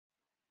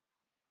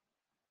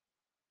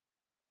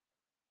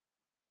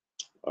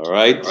All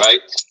right.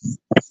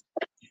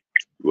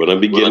 We're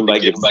going to begin by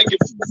giving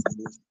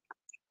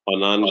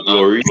honor and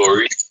glory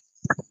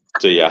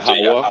to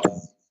Yahweh,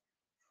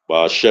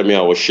 Ba'ashem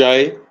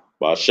Yahushai,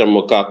 Ba'ashem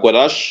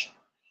Makakwadash.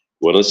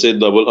 We want to say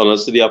double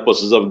honors to the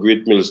apostles of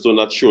Great Millstone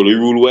that surely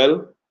rule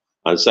well,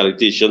 and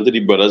salutation to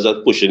the brothers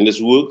that pushing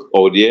this work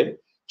out there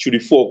through the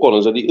four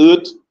corners of the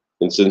earth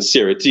in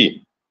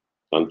sincerity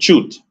and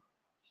truth.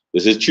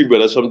 This is three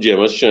brothers from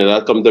GMS China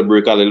that come to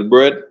break a little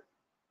bread.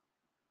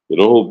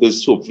 Hopefully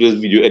this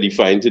video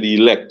edifying to the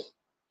elect.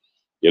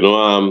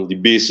 The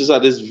basis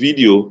of this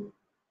video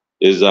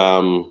is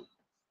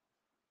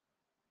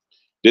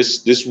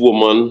this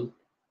woman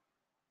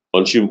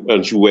on she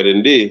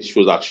wedding day, she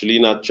was actually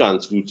in a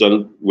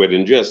translucent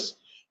wedding dress.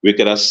 We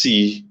could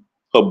see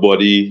her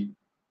body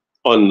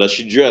under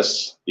she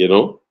dress, and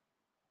the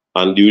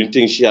only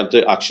thing she had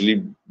to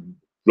actually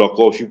block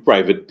off her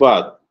private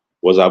part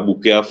was a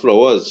bouquet of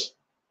flowers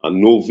and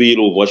no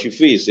veil over her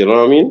face, you know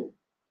what I mean?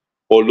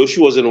 Although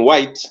she was in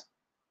white,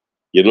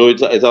 it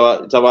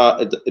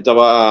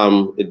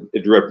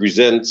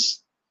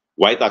represents,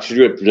 white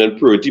actually represents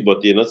purity,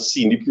 but you're not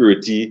seeing the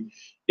purity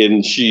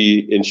in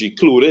she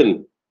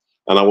clothing.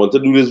 And I want to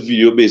do this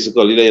video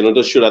basically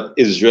to show that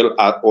Israel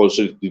are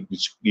also the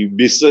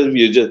business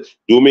video just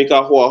don't make her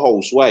a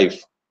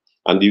housewife.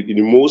 And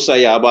the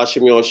Mosiah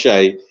Ba'ashem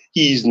Yahushai,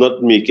 he's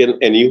not making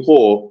any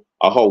whore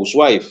a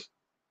housewife.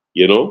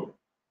 He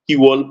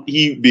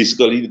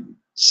basically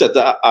set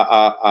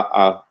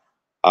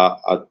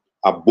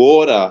a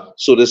border,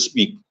 so to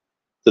speak,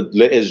 to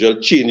let Israel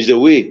change the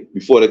way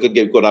before they could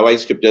get, because our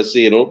scripture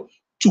say,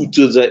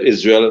 2/3 of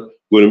Israel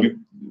going to be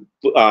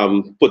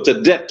put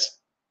to death.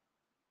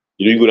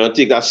 You're going to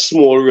take a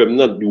small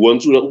remnant, the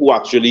ones who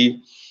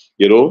actually,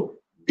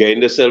 getting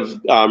themselves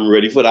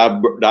ready for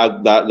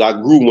that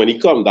groom when he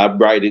come, that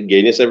bride,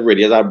 getting yourself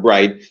ready as a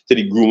bride to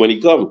the groom when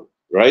he come,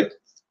 right?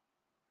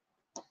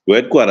 Go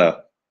ahead,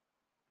 Quada.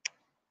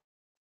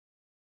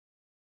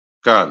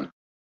 Can.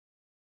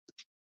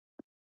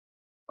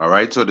 All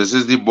right, so this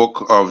is the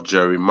book of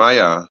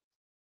Jeremiah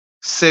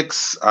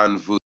 6 and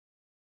verse.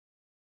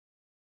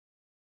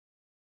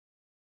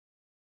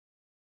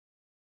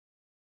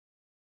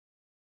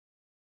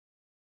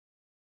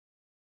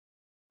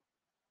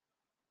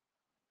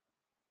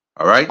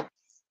 All right.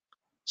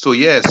 So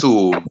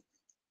the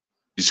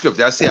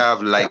scripture say, I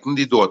have likened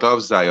the daughter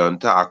of Zion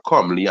to a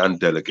comely and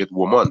delicate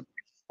woman.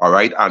 All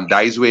right, and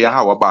that is where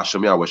Yahweh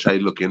Ba'ashem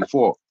Yahushai looking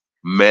for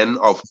men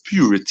of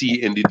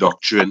purity in the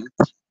doctrine,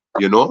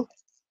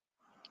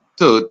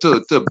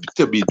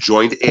 to be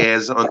joint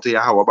heirs unto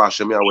Yahweh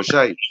Ba'ashem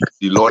Yahushai.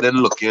 The Lord ain't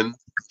looking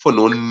for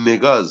no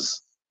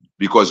niggers,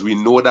 because we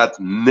know that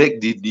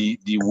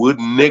the word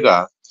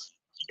nigger,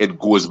 it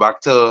goes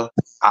back to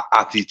an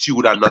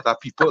attitude and not a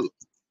people.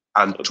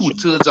 And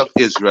 2/3 of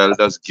Israel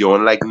does go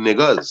on like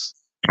niggers.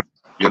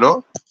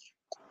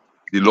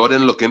 The Lord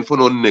ain't looking for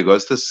no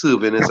niggers to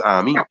serve in his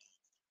army.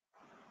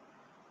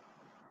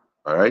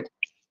 All right.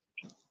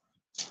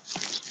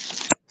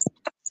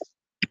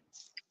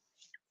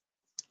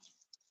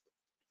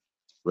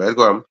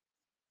 Welcome.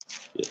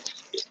 This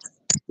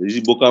is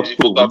the book of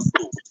Proverbs,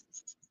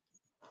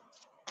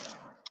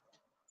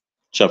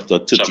 chapter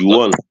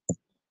 31.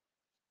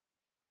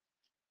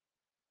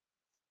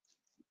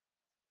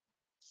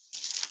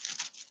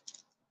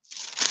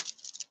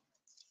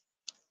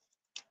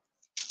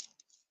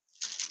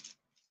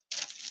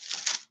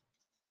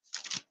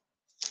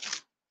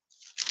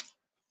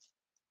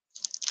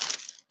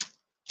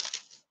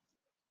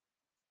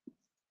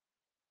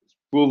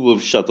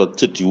 Proverbs chapter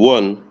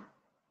 31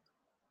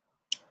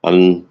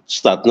 and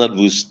starting at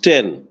verse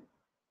 10.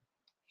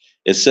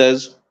 It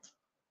says,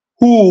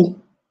 who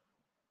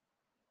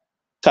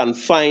can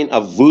find a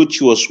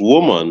virtuous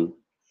woman,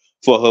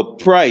 for her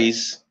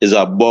price is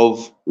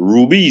above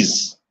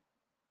rubies?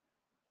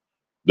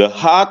 The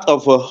heart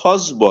of her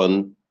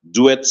husband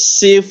doeth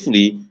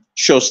safely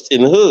trust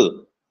in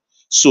her,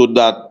 so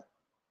that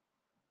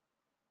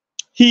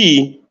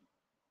he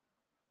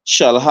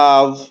shall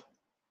have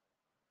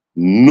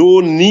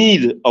no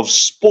need of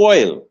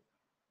spoil.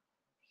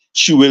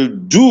 She will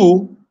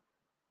do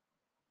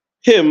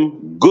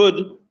him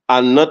good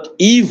and not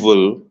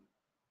evil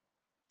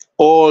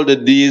all the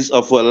days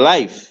of her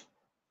life.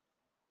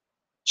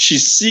 She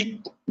seek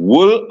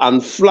wool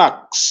and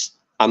flax,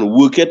 and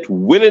worketh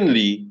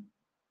willingly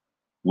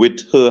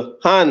with her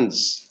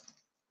hands.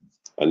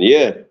 And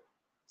the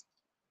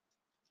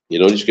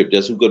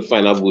scriptures, who could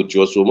find a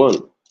virtuous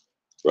woman,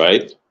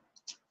 right?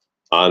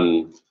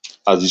 And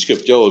as the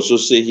scripture also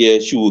say here,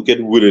 she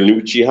worketh willingly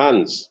with her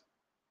hands.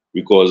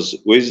 Because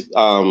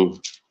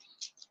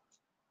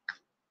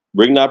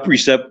bring that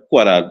precept,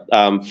 Quada,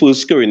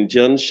 1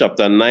 Corinthians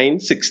chapter 9,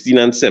 16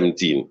 and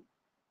 17.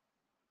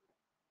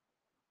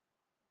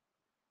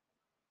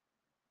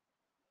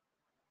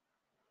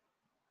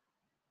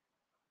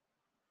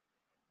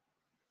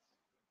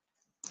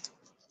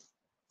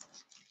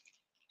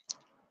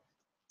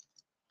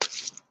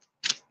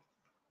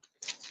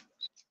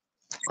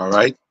 All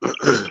right.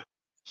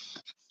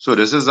 So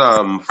this is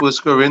 1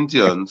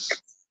 Corinthians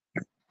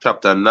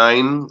chapter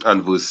 9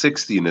 and verse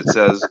 16, it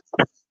says,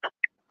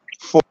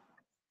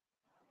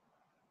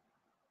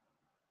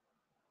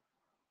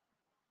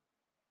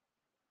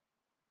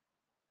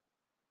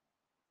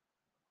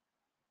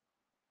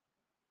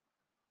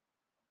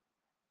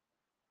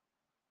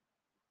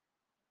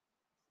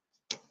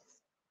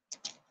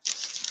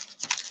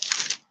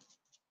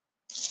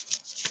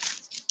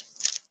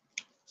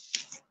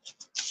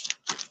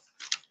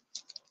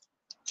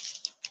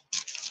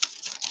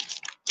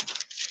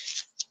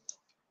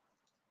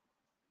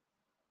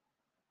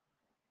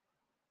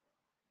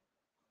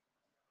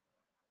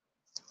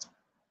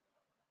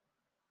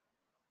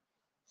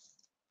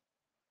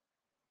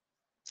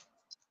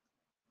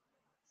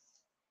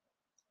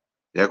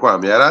 yeah,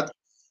 Kwame, hear that?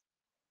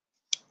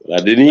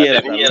 I didn't hear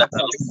that.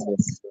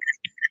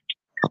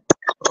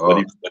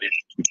 Oh.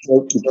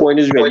 The point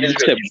is ready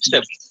step,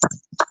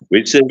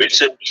 which says,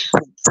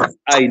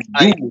 I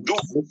do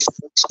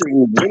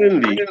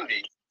willingly,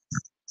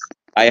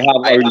 I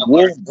have a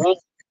reward,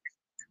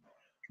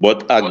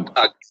 but against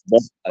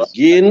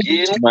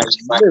my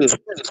will,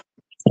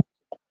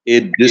 a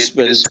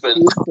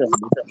dispensation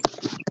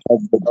of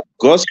the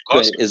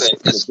gospel is.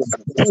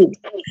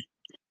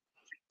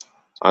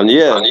 And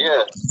yeah,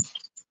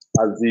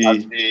 as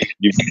the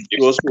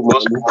was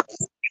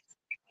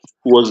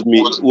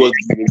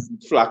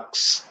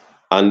flax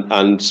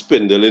and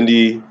spindling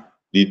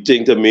the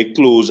thing to make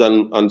clothes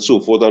and so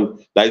forth,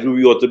 and like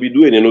we ought to be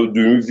doing,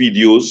 doing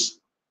videos,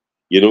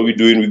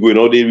 we're going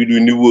out there, we're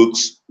doing the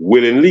works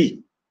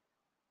willingly.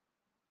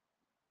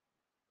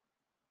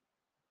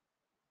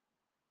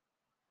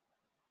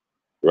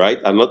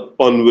 Right? And not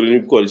unwillingly,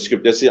 because the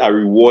scripture says our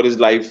reward is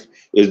life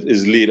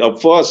is laid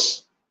up for us.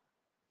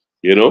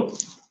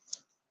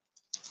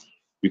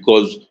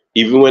 Because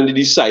even when the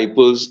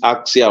disciples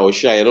asked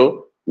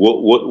Yahushua,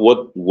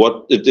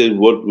 what they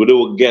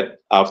will get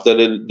after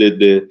they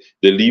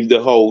leave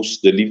the house,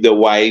 they leave their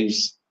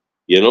wives,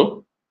 is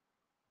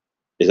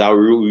we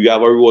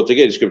have a reward to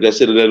get. The scripture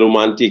said, let no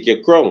man take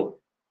your crown.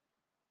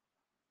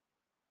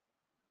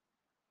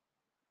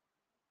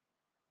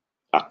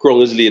 A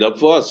crown is laid up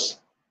for us.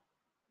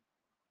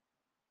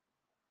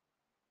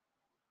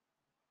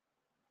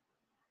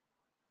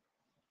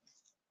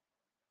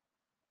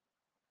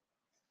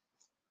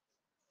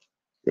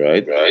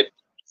 Right. This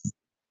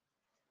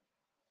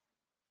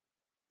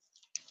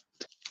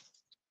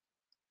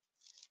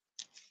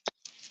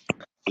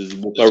is the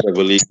book of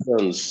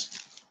Revelations,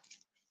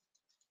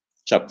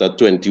 chapter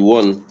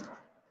 21,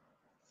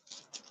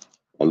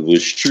 and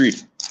verse 3.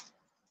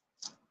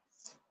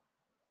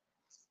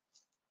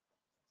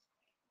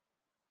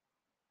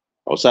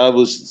 Outside of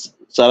verse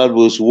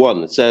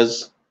 1, it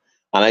says,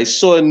 and I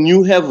saw a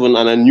new heaven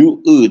and a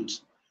new earth,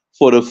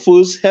 for the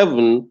first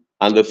heaven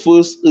and the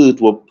first earth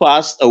were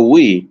passed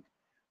away,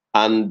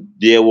 and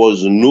there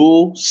was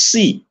no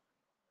sea.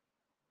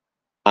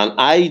 And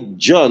I,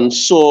 John,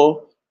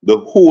 saw the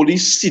holy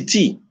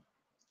city,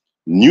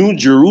 New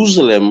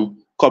Jerusalem,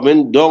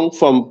 coming down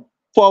from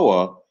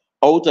power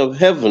out of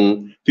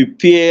heaven,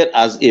 prepared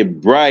as a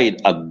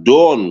bride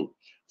adorned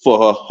for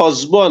her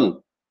husband.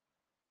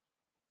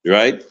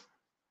 Right?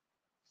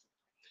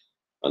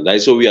 And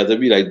that's how we have to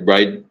be like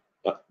bride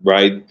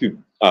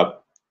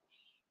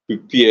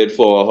prepared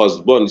for her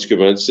husband.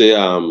 Scripture say,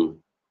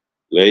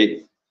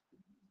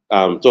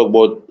 talk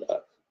about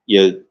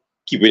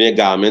keeping your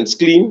garments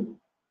clean.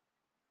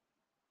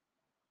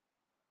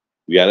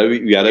 We gotta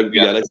be and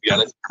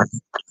that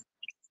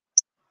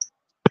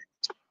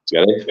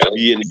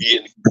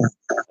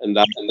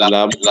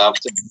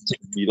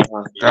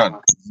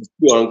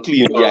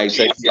clean the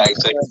eyesight.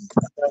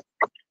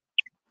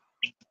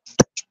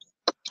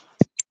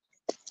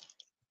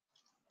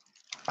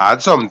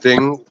 Add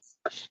something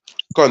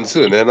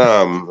concerning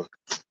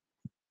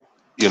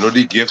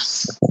the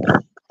gifts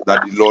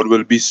that the Lord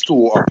will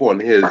bestow upon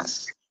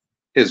his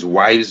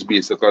wives,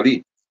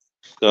 basically.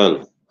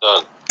 Done.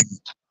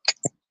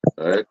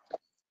 Right.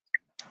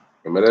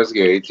 Let's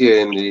get it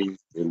here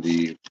in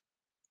the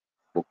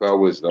book of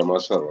Wisdom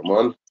of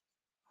Solomon.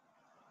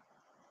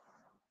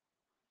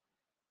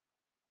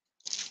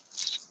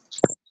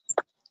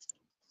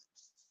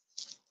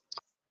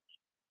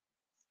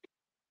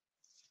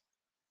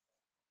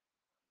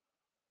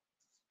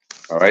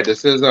 All right,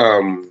 this is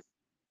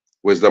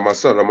Wisdom of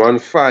Solomon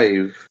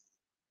 5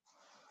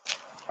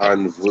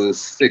 and verse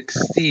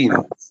 16.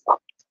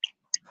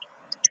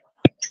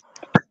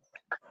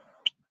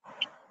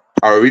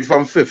 I'll read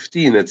from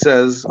 15. It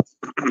says,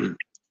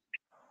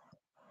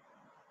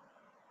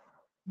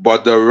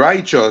 but the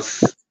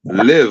righteous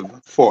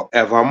live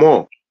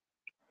forevermore.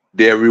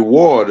 Their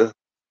reward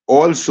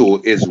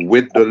also is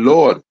with the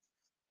Lord,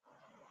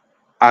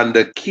 and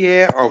the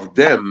care of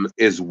them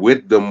is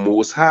with the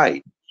Most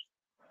High.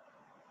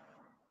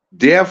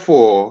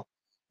 Therefore,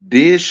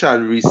 they shall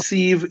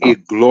receive a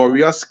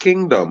glorious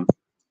kingdom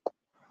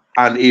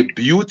and a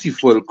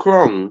beautiful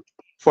crown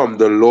from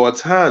the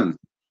Lord's hand.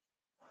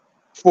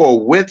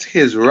 For with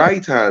his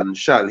right hand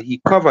shall he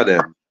cover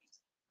them,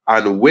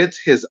 and with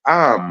his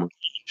arm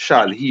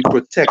shall he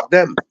protect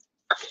them.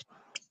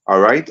 All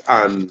right.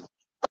 And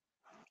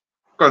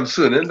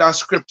concerning that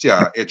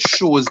scripture, it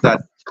shows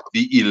that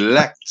the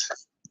elect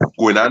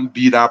going and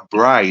be that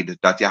bride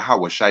that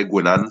Yahweh Shai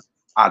going and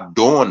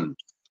adorn.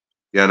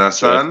 You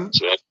understand?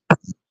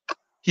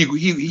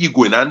 He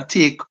going and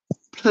take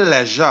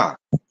pleasure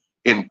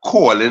in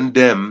calling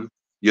them,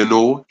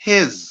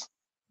 his.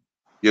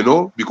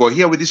 Because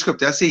here with the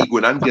scripture say he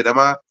going and get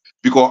them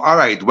because all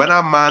right, when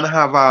a man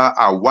have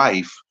a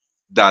wife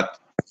that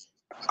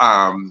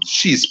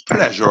she's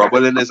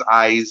pleasurable in his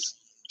eyes,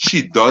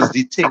 she does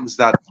the things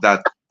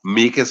that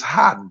make his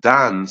heart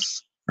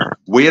dance.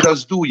 What you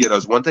does do, you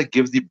does want to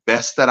give the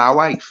best to our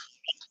wife.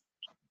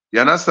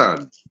 You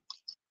understand?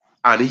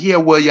 And here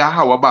where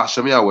Yahweh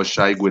Bashem Yahweh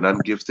Shai going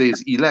and give to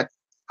his elect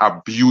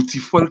a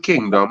beautiful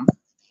kingdom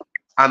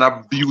and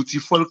a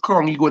beautiful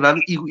crown. He gonna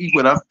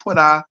put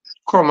a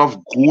crown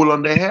of gold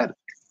on their head.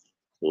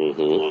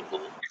 You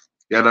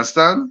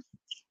understand?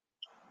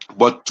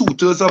 But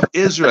 2/3 of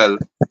Israel,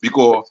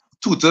 because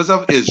 2/3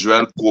 of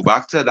Israel go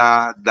back to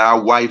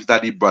that wife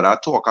that the brother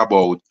talk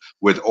about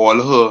with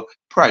all her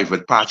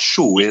private parts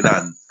showing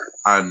and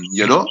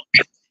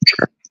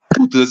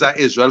 2/3 of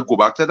Israel go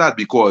back to that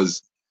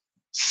because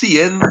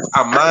seeing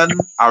a man,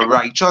 a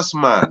righteous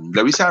man,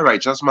 let me say a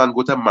righteous man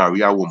go to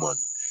marry a woman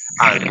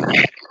and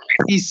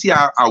he see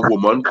a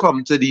woman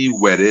come to the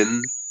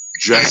wedding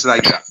dressed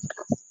like that,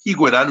 he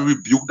go and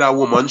rebuke that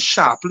woman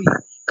sharply.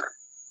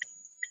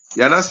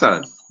 You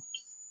understand?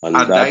 And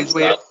that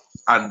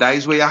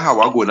is where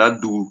Yahweh going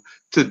and do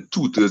to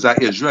 2/3 of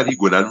Israel. He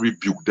going and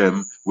rebuke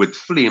them with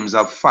flames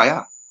of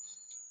fire.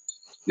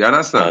 You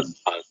understand?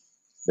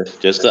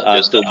 Just to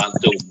add to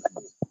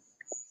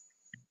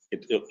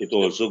it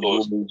also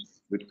goes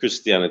with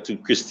Christianity.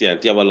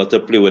 Christianity have a lot to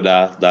play with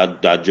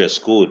that dress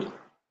code.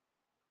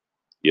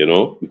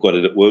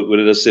 Because what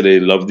did I say? They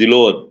love the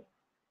Lord,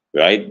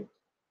 right?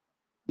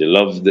 They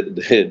love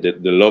they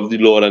love the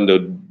Lord and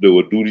they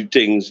will do the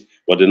things,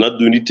 but they're not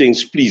doing the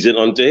things pleasing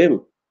unto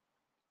Him,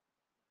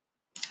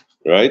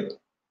 right?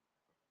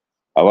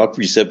 Our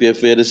precept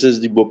here, this is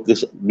the book.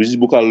 This is the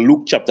book of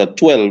Luke chapter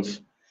 12,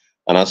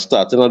 and I'm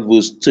starting at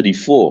verse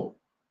 34.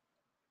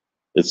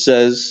 It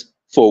says,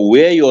 "For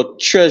where your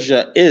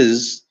treasure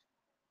is,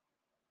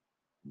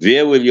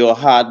 there will your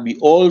heart be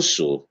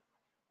also.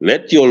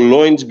 Let your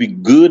loins be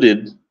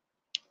girded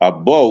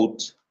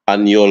about,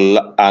 and your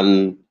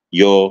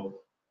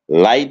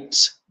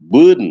light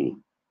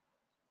burden.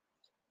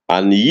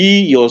 And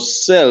ye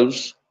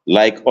yourselves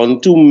like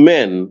unto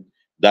men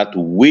that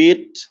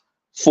wait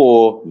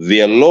for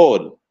their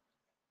Lord,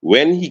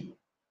 when he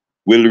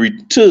will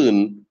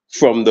return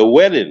from the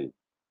wedding,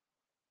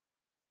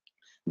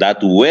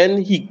 that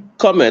when he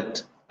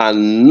cometh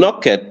and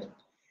knocketh,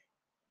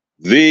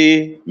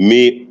 they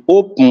may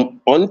open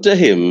unto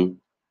him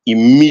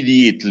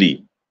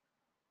immediately."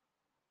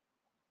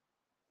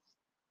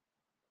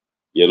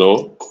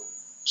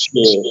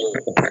 So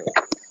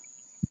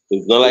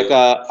it's not like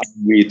a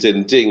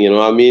waiting thing,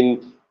 I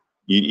mean,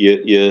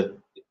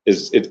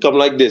 it come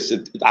like this.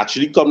 It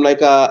actually come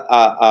like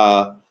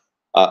a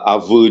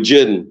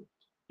virgin,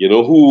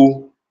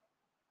 who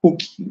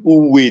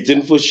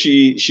waiting for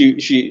the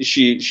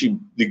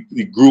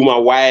groom a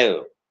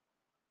while.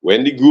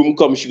 When the groom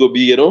comes, she go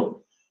be,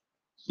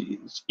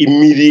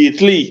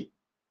 immediately.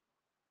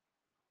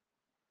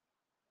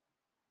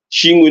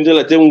 She ain't going to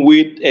let him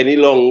wait any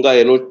longer,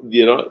 you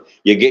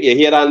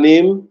hear that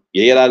name,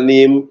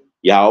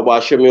 Yahweh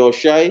Bashem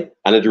Yoshai,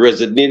 and it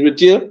resonates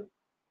with you,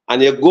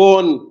 and you're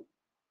gone.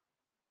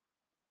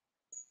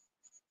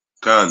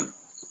 Can.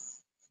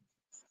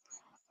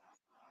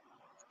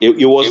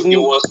 You wasn't,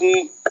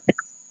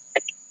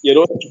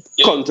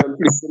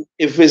 contemplating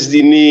if it's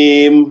the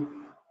name,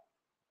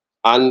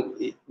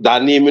 and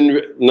that name,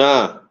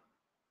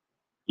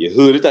 you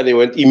heard it and you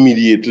went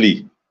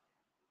immediately.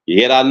 You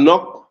hear that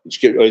knock? As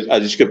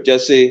the scripture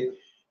say,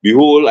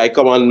 "Behold, I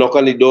come and knock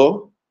on the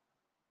door,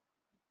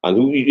 and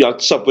who you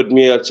sup with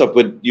me, I'll sup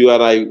with you,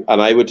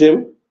 and I with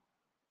him."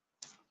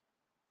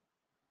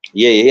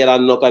 Yeah, you hear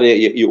that knock and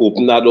you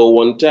open that door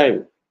one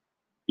time.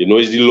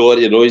 It's the Lord.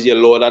 It's your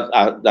Lord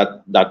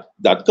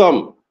that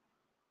come,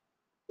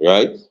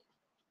 right?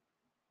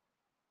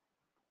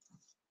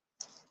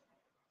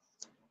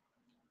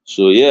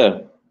 So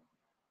yeah.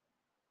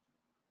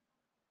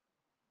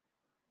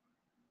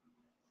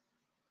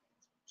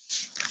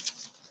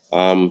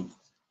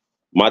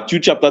 Matthew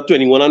chapter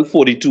 21 and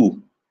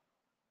 42.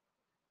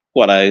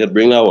 What I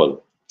bring that one?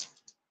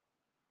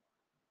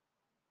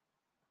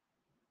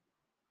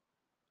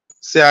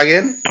 Say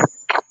again.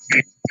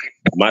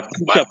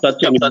 Matthew chapter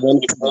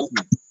 21.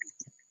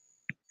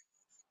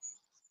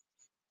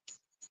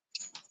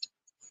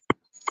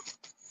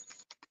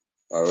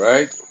 All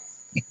right.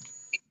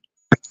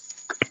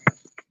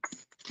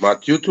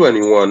 Matthew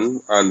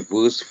 21 and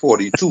verse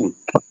 42.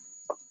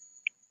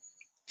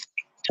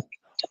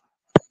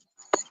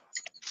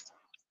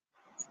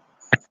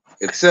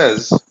 It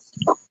says,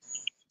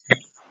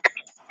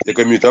 you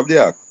can mute up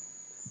there.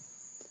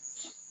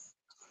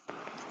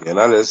 Yeah,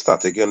 now let's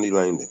start again the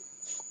line there.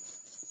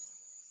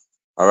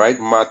 All right,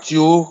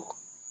 Matthew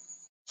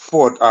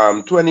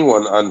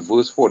 21 and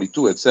verse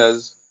 42, it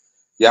says,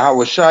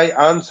 Yahushai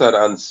answered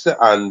and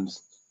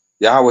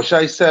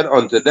Yahushai said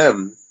unto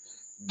them,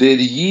 did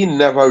ye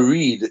never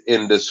read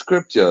in the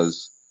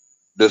scriptures,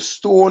 the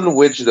stone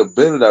which the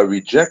builder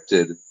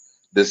rejected,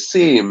 the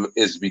same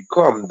is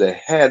become the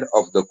head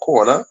of the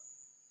corner?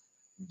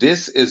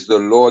 This is the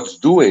Lord's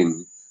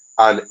doing,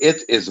 and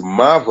it is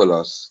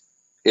marvelous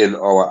in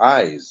our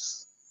eyes.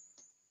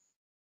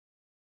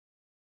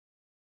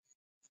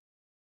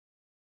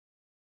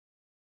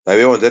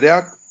 Everyone to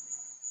that?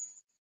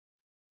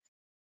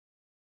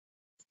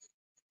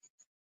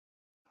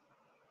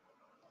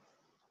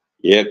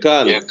 Yeah,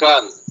 can.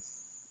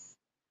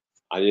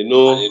 And you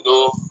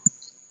know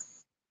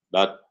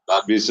that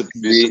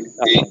basically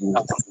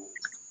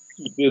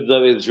people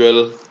of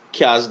Israel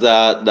cast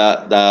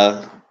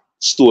the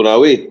stone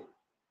away.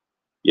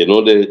 You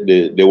know,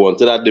 they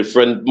wanted a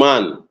different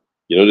man.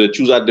 You know, they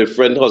choose a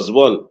different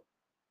husband.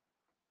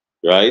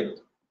 Right?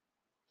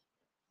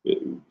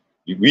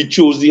 We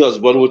chose the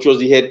husband which was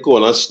the head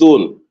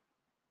cornerstone.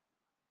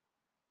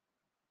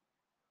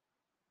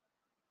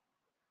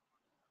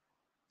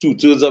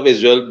 Two-thirds of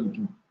Israel,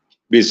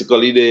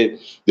 basically,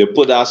 they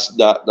put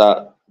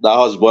the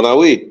husband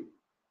away.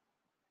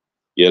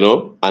 You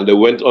know, and they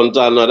went on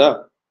to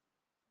another.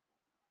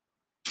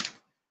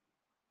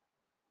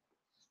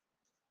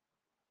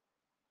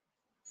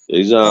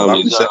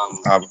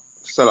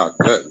 Salah,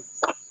 good.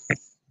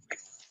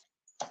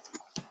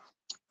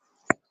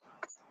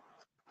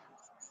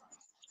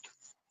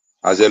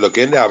 As you look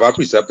in, they have a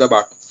precept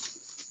back.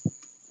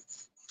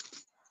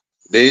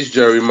 There is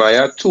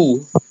Jeremiah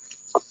 2.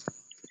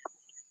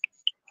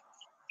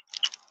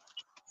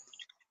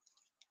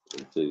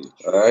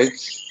 All right.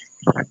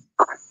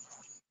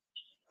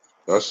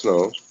 Just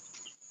now.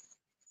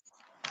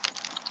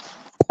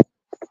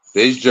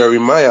 There is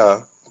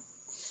Jeremiah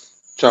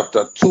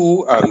chapter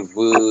 2 and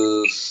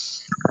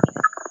verse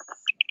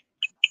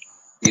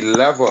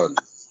 11.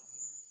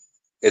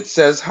 It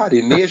says, had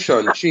a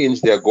nation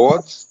changed their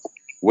gods,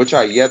 which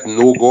are yet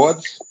no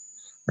gods,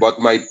 but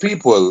my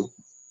people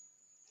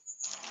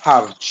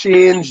have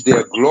changed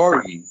their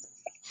glory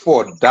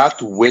for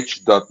that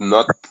which doth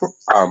not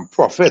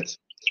profit.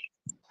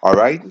 All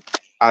right?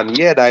 And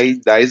yeah,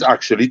 that is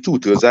actually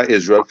two-thirds of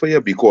Israel for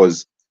you,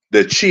 because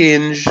the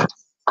change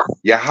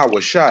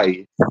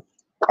Yahushai,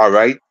 all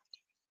right,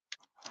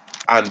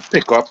 and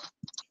pick up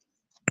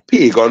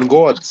pagan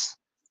gods,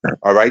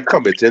 all right,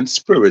 committing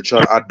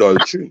spiritual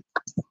adultery.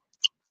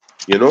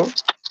 You know?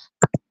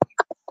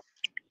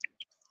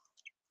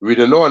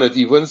 Reading on, it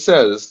even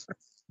says,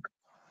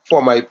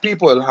 for my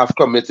people have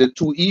committed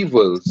two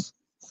evils.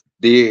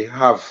 They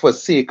have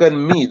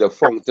forsaken me, the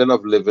fountain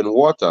of living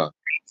water,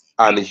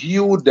 and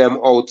hewed them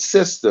out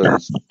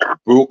cisterns,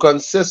 broken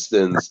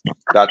cisterns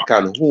that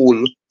can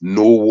hold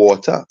no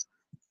water.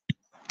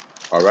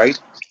 All right?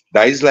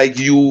 That is like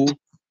you,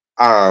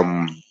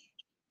 and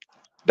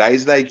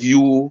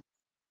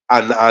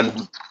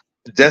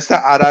just to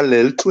add a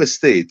little twist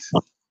to it,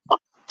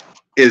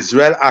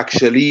 Israel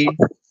actually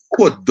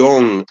put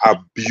down a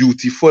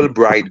beautiful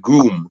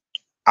bridegroom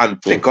and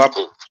pick up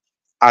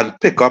a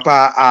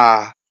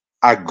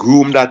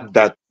groom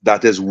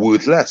that is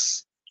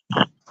worthless.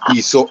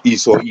 Esau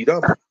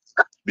Edom.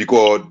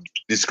 Because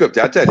the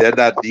scripture tells you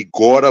that the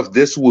God of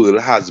this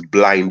world has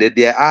blinded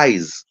their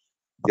eyes.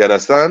 You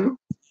understand?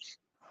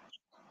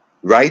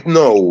 Right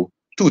now,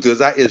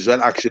 two-thirds of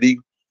Israel actually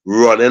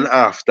running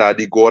after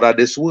the God of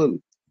this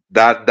world.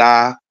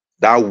 That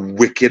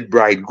wicked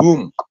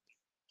bridegroom.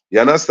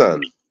 You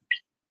understand?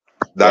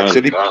 They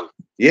actually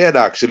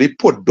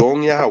put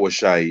down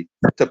Yahushai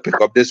to pick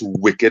up this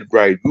wicked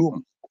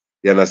bridegroom.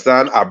 You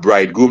understand? A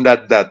bridegroom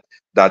that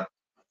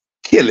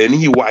killing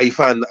his wife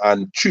and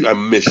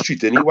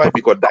mistreating his wife,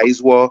 because that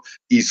is what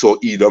Esau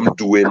Edom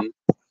doing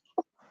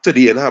to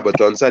the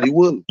inhabitants of the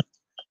world.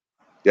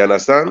 You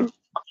understand?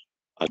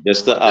 And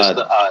just to add,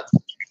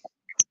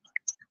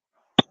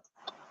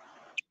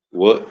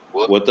 what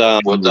to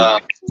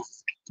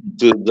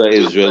the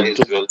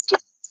Israel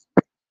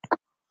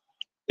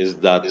is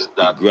that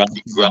the grass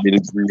has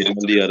been green on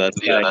the other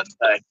side.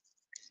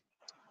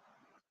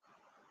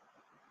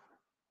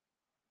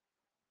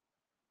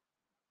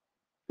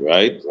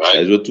 Right?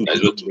 That's what the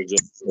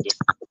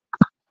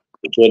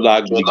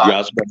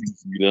grass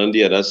was green on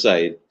the other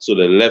side. So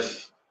they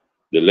left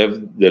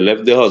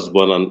the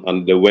husband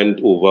and they went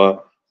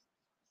over,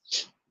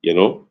 you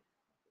know.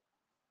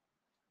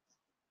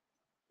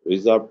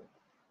 Is that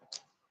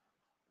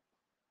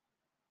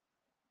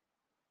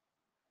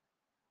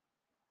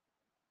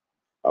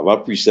I have a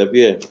precept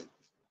here.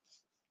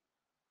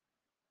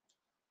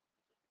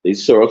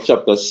 It's Sirach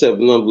chapter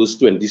 7 and verse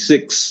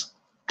 26.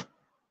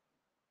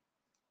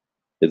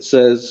 It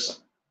says,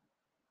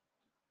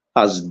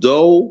 hast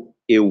thou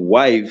a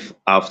wife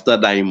after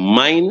thy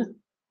mind?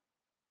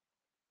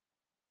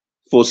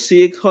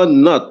 Forsake her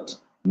not,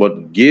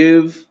 but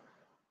give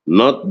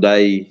not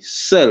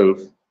thyself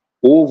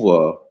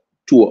over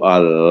to a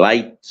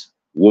light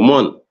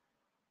woman.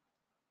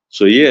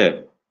 So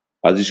yeah,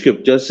 As the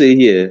scripture say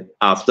here,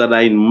 after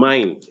thine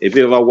mind. If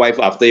you have a wife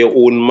after your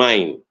own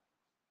mind,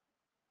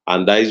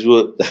 and that is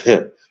what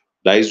that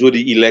is what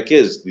the elect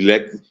is. The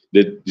elect,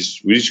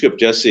 the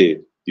scripture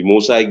say, the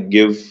Most High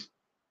give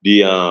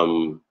the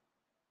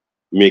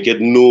make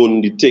it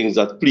known the things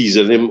that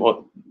pleases him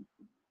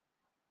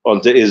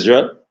unto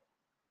Israel.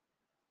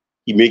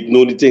 He make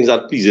known the things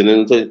that pleases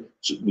him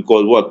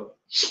because what?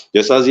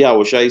 Just as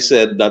Yahushua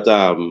said that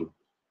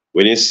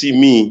when you see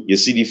me, you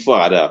see the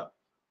Father.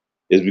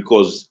 It's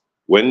because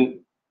when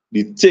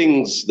the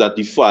things that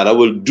the Father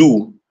will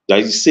do, that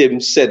is the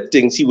same set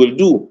things he will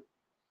do.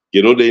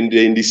 You know, they're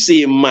in the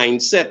same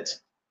mindset.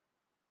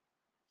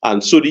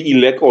 And so the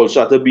elect also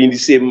have to be in the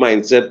same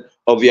mindset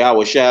of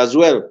Yahushua as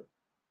well.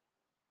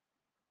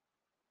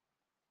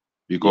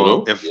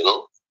 Because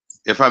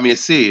if I may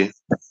say,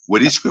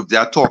 when the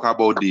scripture talk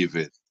about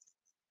David,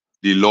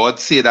 the Lord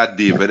say that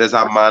David is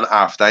a man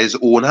after his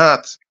own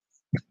heart.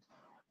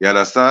 You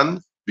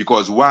understand?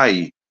 Because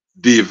why?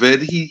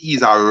 David,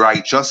 he's a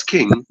righteous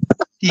king.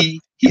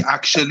 He's a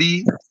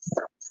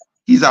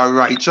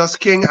righteous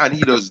king, and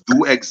he does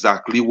do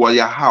exactly what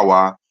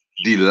Yahweh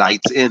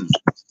delights in.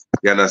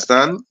 You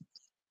understand?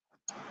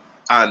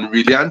 And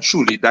really and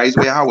truly, that is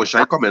where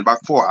Yahushua coming back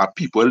for, are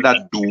people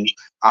that do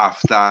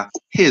after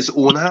his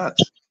own heart.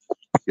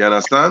 You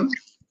understand?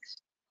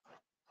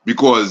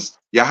 Because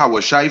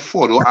Yahushua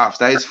follow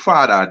after his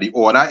father. The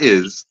order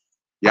is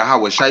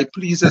Yahushua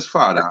please his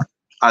father,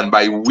 and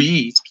by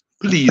we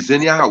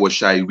pleasing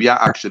Yahushua, we are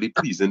actually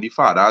pleasing the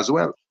Father as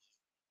well.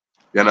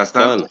 You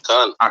understand?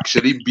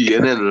 Actually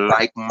being in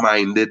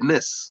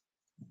like-mindedness.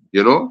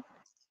 You know?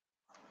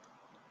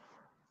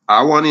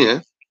 I want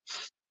here.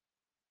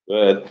 Go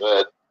ahead.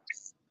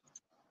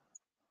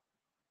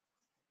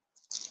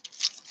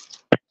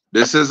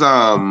 This is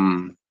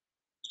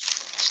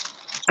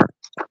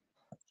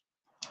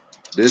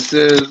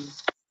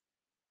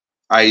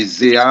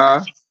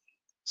Isaiah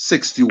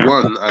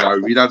 61, and I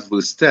read at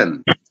verse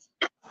 10.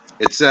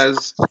 It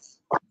says,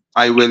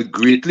 I will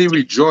greatly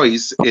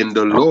rejoice in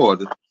the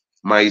Lord.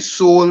 My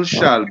soul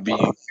shall be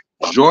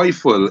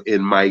joyful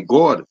in my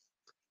God.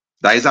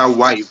 That is a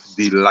wife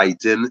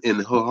delighting in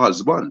her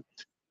husband.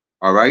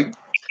 All right?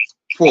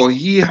 For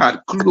he had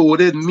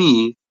clothed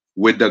me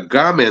with the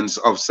garments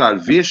of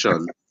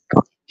salvation.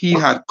 He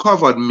had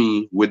covered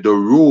me with the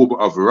robe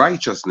of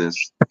righteousness,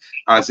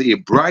 as a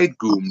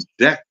bridegroom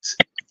decked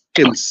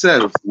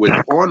himself with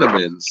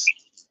ornaments,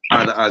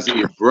 and as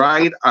a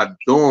bride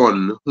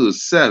adorned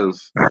herself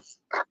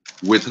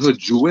with her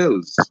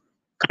jewels.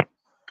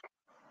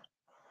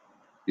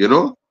 You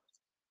know?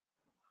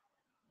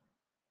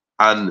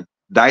 And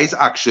that is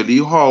actually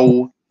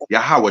how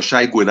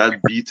Yahushua going to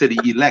be to the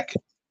elect.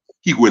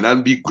 He going to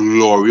be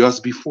glorious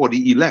before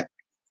the elect.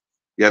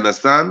 You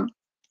understand?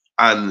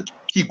 And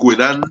he going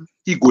to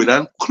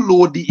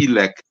clothe the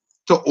elect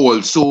to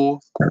also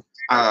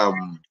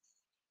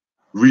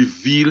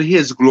reveal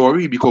his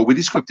glory. Because with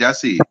the scripture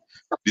say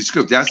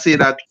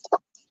that,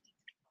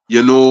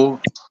 you know,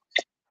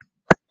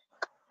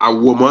 a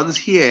woman's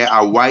hair,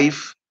 a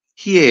wife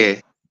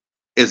hair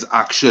is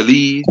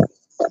actually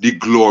the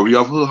glory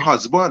of her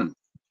husband.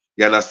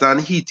 You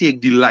understand? He take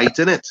delight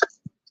in it.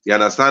 You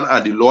understand?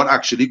 And the Lord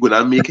actually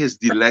gonna make his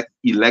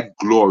elect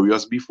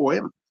glorious before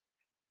him.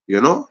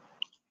 You know?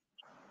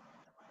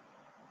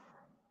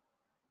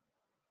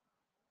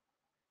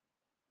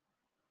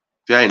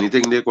 If you have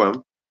anything there,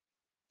 Kwam?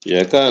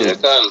 Yeah, I can.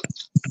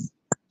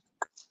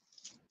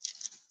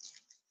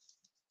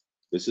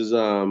 This is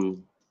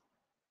 1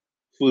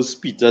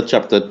 Peter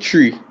chapter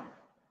 3.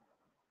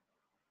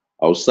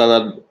 I'll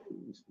start at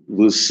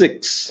verse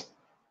 6.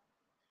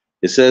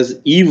 It says,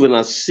 even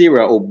as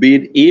Sarah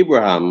obeyed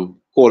Abraham,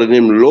 calling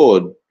him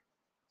Lord,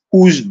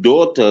 whose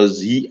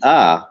daughters ye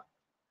are,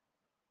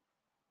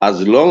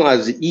 as long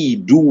as ye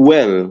do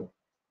well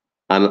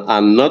and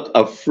are not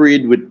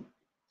afraid with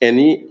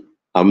any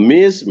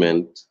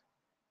amazement,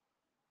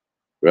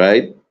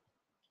 right?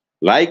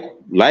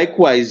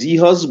 Likewise, ye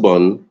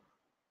husband,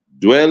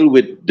 dwell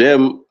with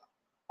them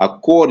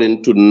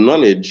according to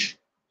knowledge,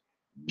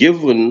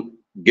 giving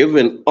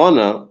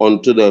honor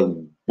unto the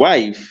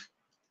wife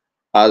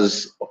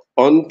as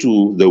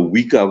unto the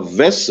weaker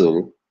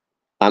vessel,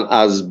 and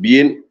as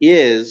being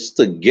heirs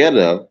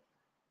together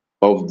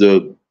of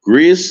the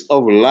grace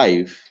of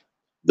life,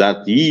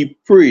 that ye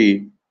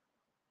pray,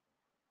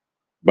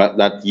 but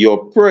that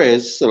your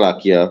prayers,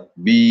 Salakia,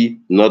 be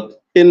not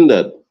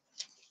hindered.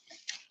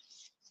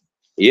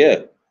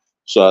 Yeah.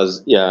 So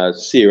as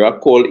Sarah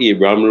called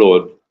Abraham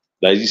Lord,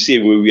 that is the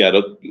same way we had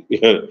to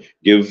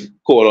give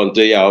call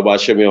unto Yahweh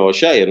Shem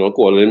Yahushua, you know,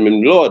 calling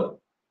him Lord.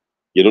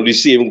 You know, the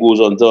same goes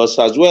on to us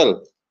as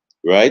well,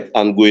 right?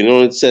 And going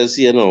on, it says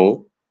here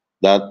now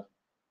that,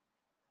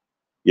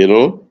 you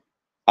know,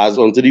 as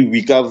unto the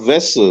weaker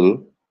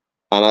vessel,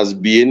 and as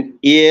being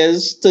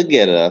heirs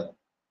together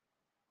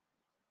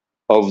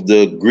of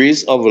the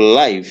grace of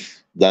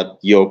life, that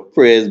your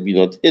prayers be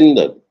not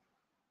hindered.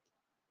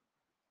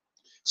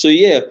 So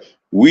yeah,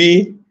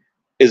 we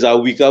is a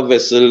weaker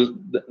vessel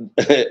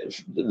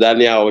than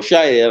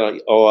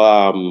Yahushua,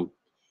 or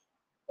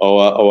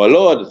our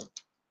Lord.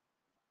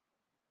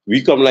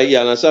 We come like, you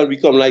understand? We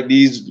come like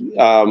these,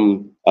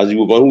 as the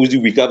woman who's the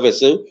weaker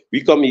vessel.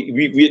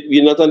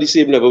 We're not on the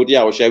same level with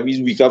Yahushua.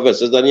 We're weaker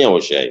vessels than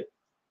Yahushua.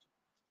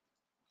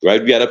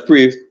 Right? We had to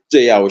pray to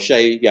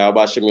Yahushua,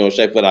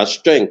 Yahushua for that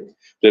strength,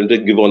 for them to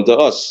give unto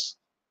us.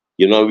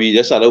 You know,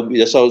 that's how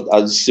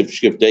as the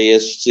scripture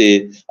yes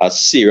say,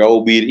 as Sarah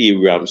obeyed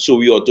Abraham, so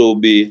we ought to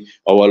obey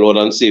our Lord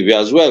and Savior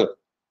as well.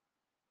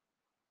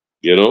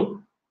 You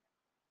know?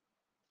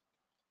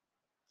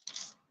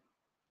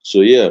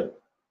 So yeah.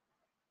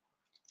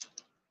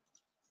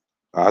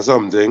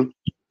 Something.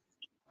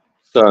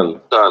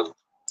 Done.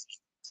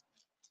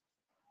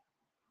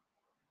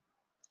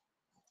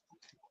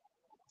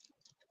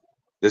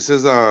 This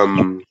is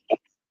the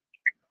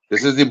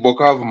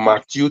book of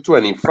Matthew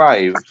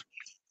 25.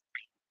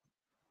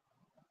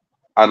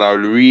 And I'll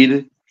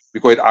read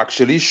because it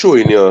actually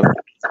showing you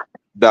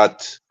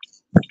that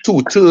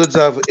 2/3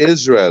 of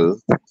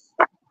Israel,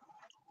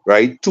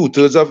 right?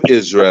 2/3 of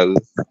Israel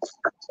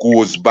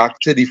goes back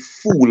to the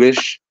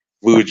foolish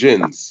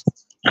virgins.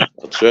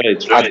 That's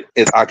right. And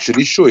it's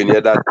actually showing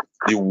you that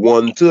the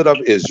 1/3 of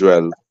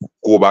Israel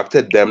go back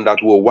to them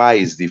that were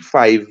wise, the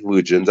 5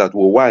 virgins that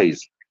were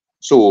wise.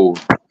 So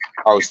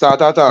I'll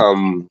start at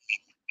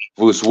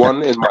verse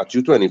 1 in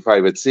Matthew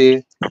 25. It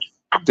say,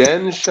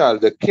 "Then shall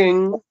the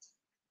kingdom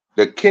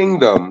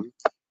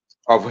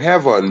of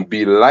heaven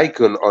be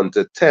likened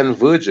unto 10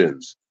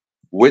 virgins,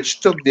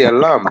 which took their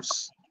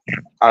lamps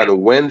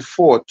and went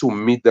forth to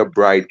meet the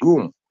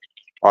bridegroom."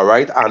 All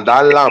right, and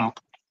that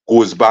lamp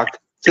goes back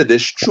to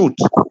this truth,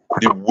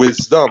 the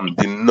wisdom,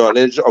 the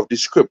knowledge of the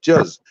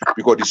scriptures,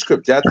 because the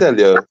scripture tell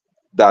you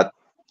that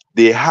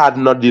they had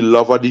not the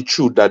love of the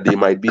truth that they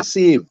might be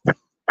saved,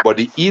 but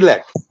the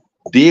elect,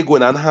 they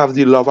going and have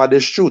the love of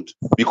this truth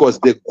because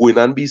they're going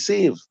and be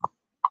saved.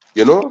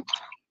 You know.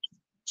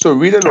 So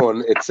reading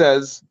on, it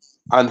says,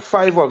 "And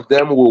 5 of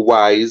them were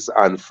wise,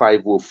 and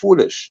 5 were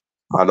foolish."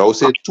 And I'll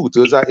say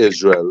 2/3 of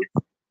Israel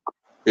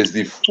is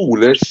the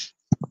foolish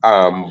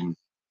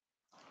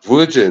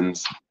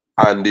virgins,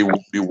 and the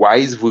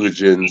wise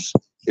virgins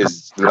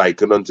is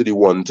likened unto the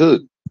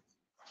 1/3.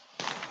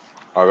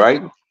 All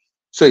right.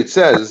 So it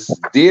says,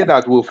 "They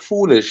that were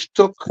foolish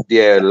took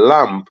their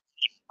lamp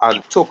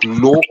and took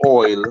no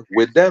oil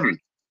with them."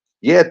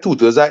 Yeah,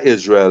 2/3 of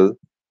Israel,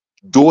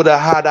 though they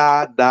had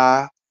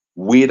that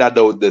way that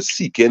they're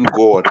seeking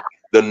God,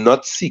 they're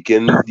not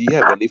seeking the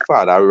Heavenly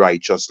Father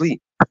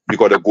righteously,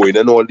 because they're going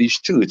in all these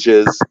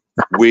churches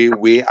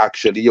where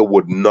actually you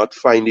would not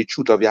find the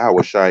truth of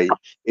Yahushua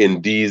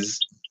in these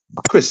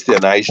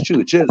Christianized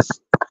churches,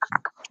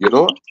 you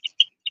know.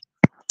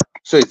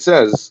 So it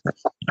says,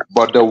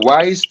 "But the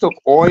wise took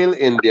oil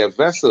in their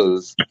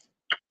vessels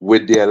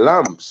with their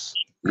lamps."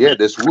 Yeah,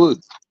 this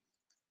word,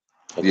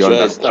 the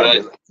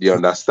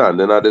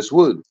understanding of this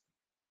word.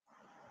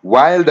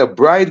 "While the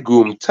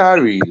bridegroom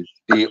tarried,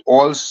 they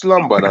all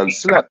slumbered and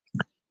slept.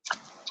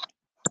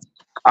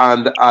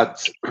 And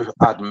at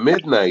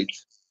midnight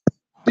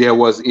there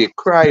was a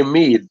cry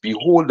made,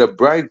 Behold, the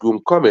bridegroom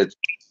cometh,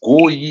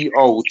 go ye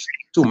out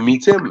to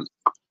meet him."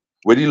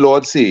 What the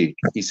Lord say?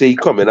 He say he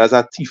coming as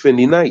a thief in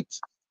the night.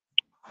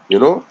 You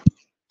know?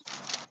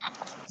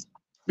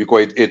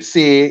 Because it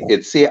say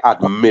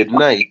at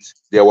midnight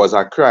there was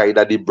a cry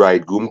that the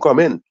bridegroom come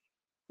in.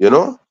 You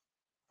know?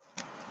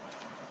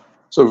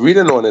 So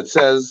reading on, it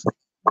says,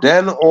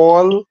 "Then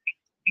all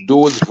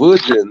those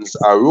virgins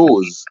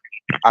arose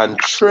and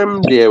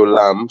trimmed their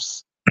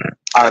lamps,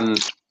 and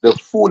the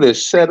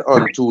foolish said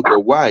unto the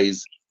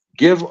wise,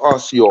 Give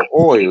us your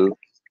oil,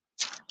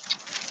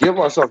 give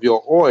us of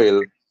your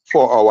oil,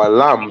 for our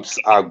lamps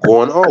are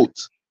gone out."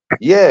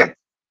 Yeah,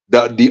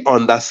 the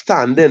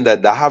understanding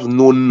that they have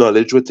no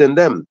knowledge within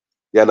them.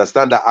 You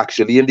understand that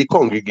actually in the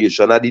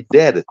congregation are the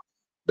dead.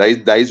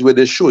 That is where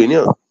they're showing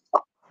you.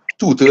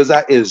 2/3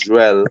 of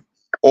Israel,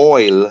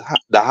 oil,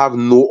 they have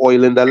no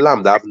oil in the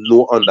lamp, they have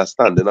no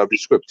understanding of the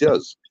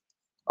scriptures.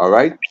 All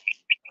right.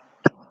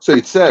 So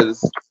it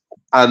says,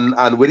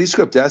 and what the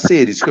scripture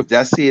say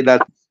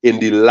that in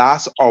the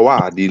last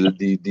hour,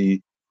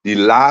 the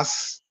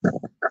last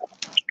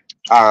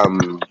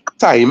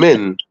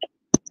timing,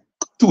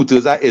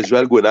 2/3 of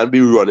Israel going and be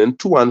running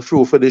to and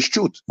fro for this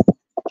truth.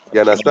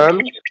 You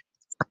understand?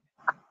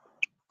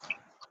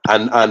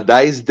 And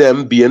that is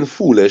them being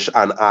foolish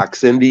and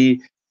asking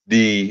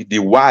the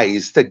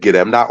wise to give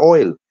them that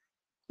oil.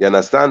 You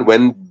understand?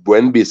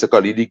 When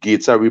basically the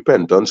gates of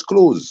repentance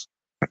close.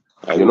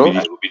 You know?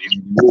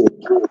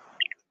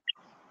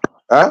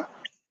 Huh?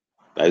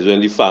 That is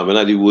when the famine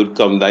and the word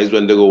come. That is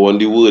when they go want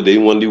the word. They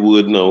want the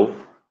word now.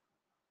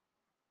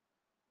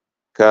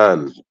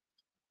 Can.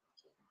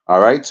 All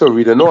right, so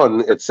reading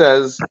on, it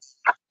says,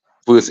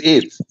 verse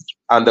 8,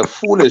 "And the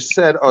foolish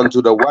said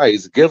unto the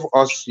wise, Give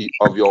us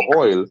of your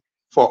oil,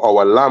 for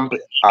our lamp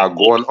are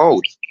gone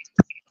out.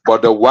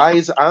 But the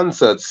wise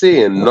answered,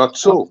 saying, Not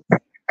so,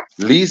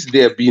 lest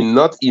there be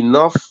not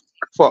enough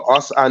for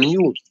us and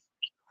you.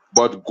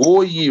 But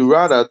go ye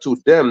rather to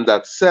them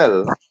that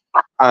sell,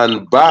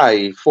 and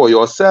buy for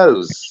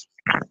yourselves."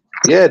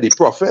 Yeah, the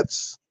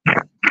prophets.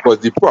 Because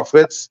the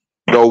prophets,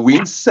 now we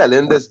ain't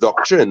selling this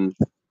doctrine,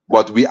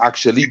 but we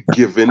actually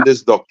giving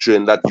this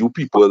doctrine that you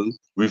people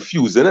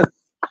refusing it.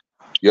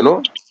 You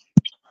know?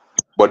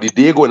 But the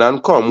day going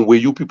and come where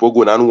you people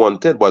going and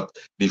want it, but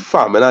the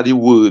famine of the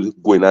word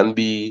going and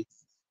be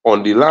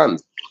on the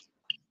land.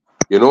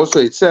 You know, so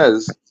it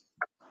says,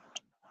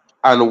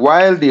 and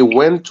while they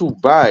went to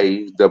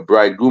buy, the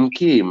bridegroom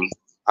came,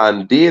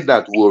 and they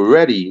that were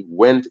ready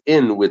went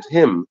in with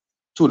him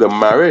to the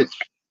marriage,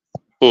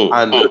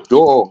 and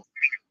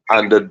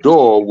the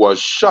door was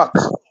shut.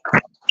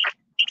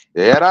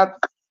 You hear that?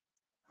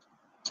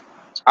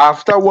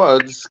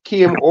 Afterwards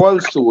came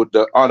also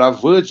the other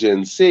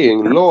virgins,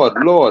 saying, Lord,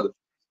 Lord,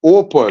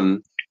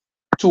 open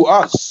to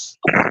us.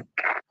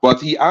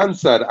 But he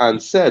answered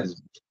and said,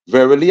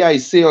 Verily I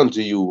say unto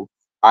you,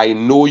 I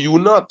know you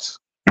not.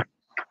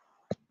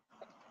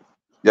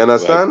 You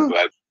understand?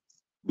 Right.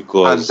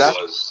 Because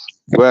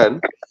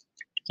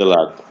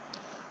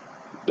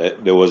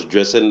they was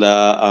dressing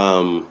that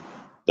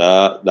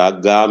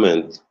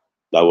garment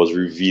that was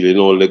revealing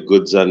all the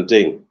goods and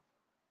thing.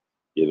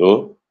 You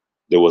know,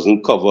 there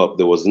wasn't cover up,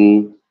 there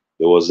wasn't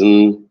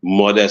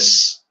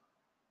modest.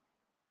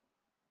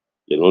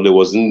 You know, they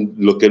wasn't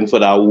looking for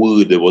that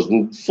wood, they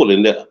wasn't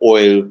filling the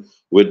oil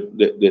with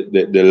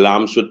the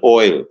lamps with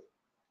oil,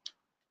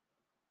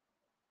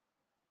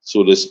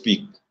 so to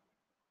speak.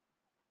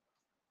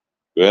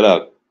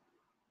 Right.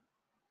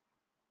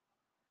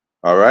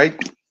 All right.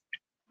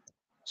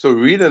 So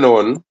reading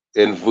on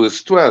in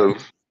verse 13,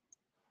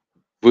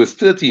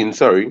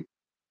 sorry,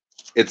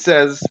 it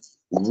says,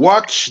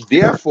 Watch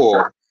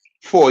therefore,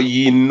 for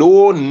ye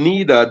know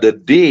neither the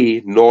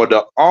day nor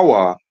the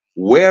hour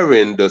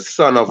wherein the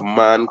Son of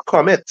Man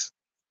cometh.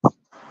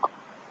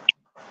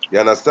 You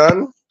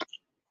understand?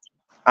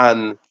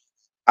 And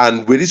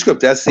with the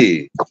scripture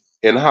say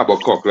in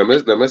Habakkuk,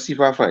 let me see if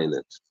I find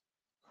it.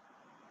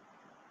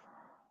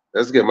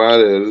 Let's get my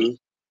little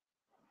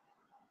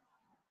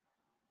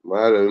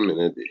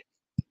minute.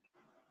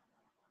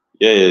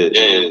 Yeah.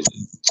 Just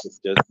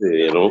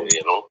you know.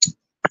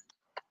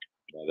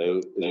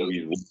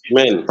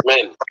 Men.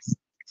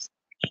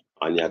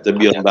 And you have to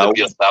be on that.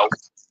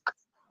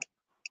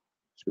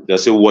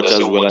 Just say watch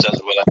as well.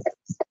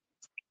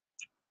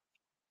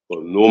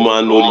 But no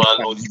man knows.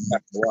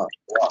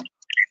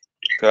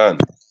 Can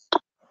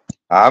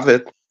I have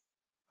it?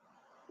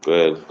 Go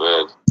ahead.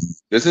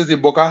 This is the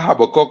book of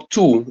Habakkuk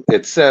 2.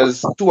 It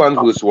says 2 and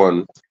verse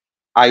 1.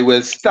 I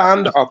will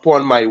stand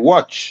upon my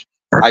watch.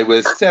 I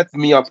will set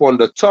me upon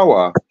the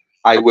tower.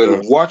 I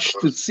will watch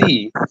to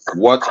see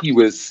what he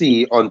will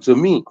say unto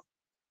me.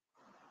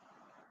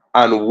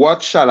 And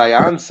what shall I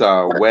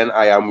answer when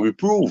I am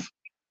reproved?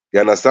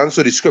 You understand?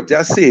 So the scripture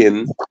is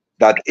saying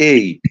that,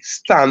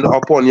 stand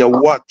upon your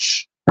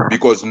watch,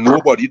 because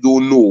nobody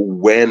don't know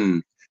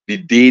when, the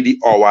day, the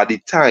hour, the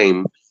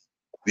time,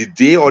 the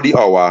day or the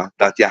hour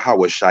that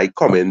Yahweh shall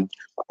come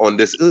on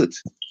this earth.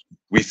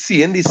 We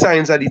see in the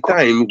signs at the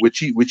time which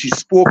he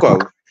spoke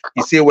of.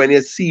 He said, when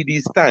you see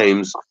these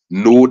times,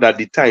 know that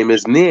the time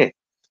is near.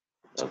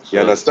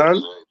 You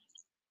understand?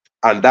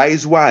 And that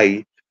is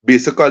why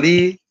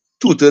basically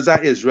 2/3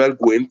 of Israel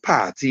going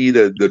party,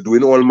 they're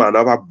doing all manner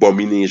of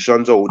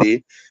abominations out there,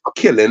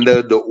 killing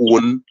the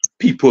own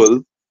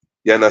people.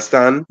 You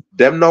understand?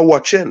 Them not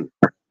watching.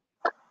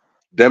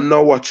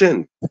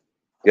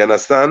 You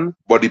understand?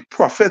 But the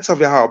prophets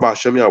of Yahweh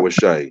Hashem Yahweh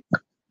Shai,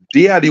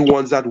 they are the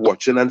ones that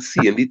watching and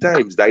seeing the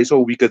times. That is how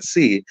we could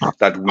say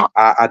that we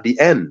are at the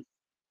end.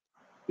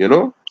 You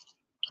know?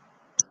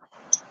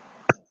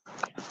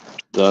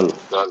 Done.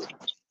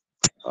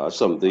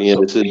 Something here.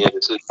 This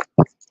is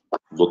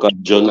book of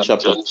John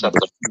chapter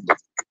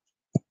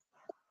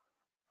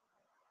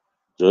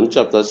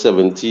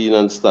 17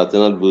 and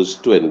starting at verse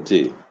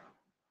 20.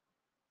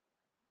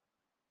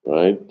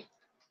 Right?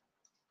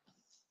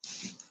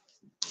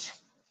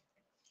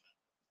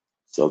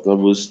 Starting at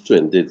verse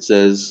 20, it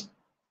says,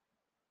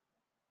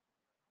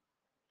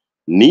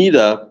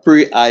 Neither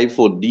pray I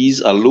for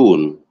these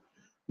alone,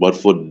 but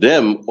for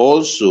them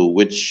also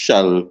which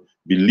shall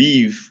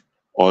believe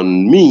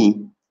on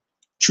me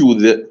through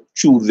their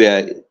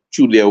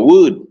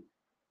word,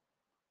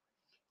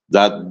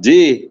 that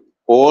they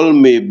all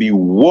may be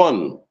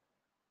one,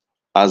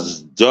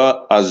 as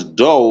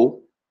thou,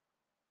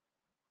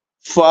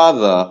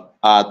 Father,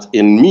 art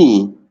in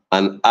me,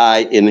 and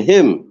I in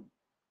him,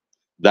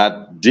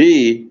 that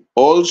they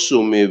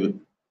also may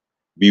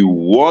be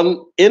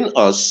one in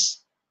us,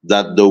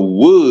 that the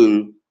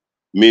world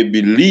may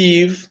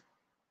believe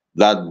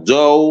that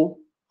thou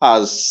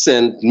hast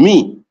sent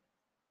me,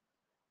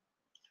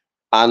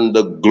 and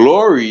the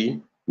glory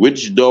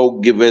which thou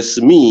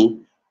givest me,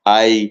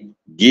 I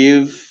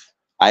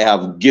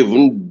have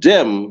given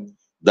them,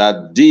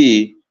 that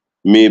they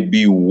may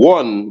be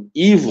one,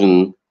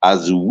 even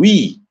as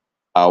we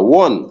are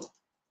one.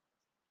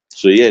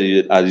 So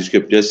yeah, as the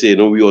scripture say,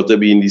 we ought to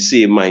be in the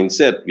same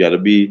mindset. We gotta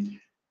be,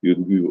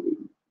 we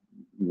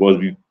must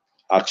be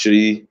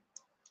actually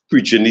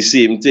preaching the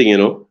same thing,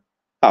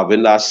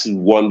 having that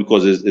one,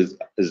 because it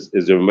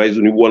reminds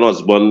only one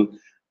husband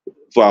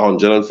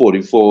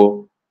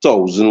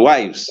 544,000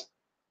 wives.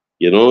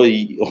 You know,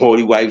 all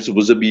the wives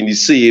supposed to be in the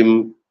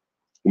same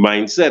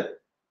mindset.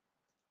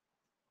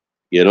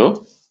 You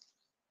know,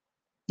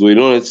 going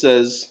on, it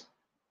says,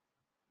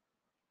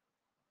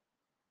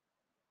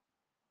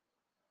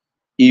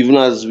 even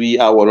as we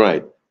are one,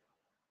 right?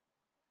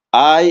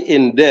 I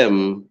in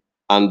them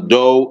and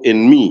thou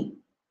in me,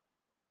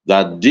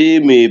 that they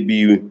may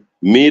be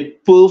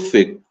made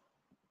perfect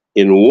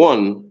in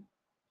one,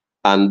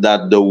 and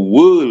that the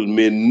world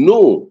may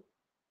know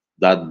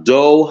that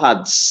thou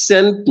hast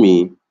sent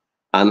me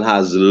and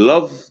has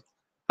loved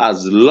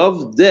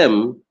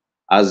them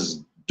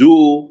as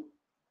thou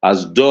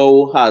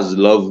hast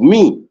loved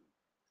me.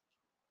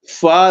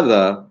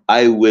 Father,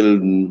 I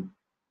will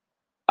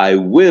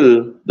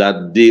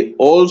that they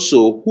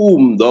also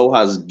whom thou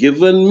hast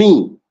given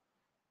me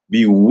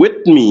be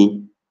with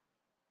me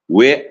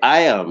where I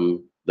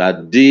am,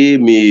 that they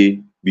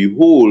may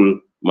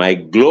behold my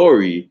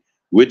glory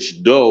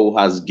which thou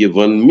hast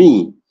given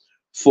me,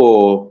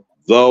 for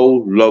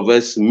thou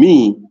lovest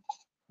me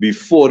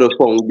before the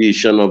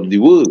foundation of the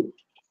world.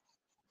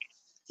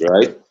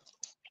 Right?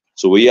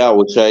 So we are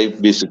which I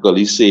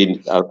basically saying,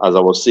 as I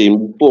was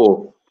saying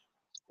before,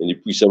 and the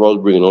precept I was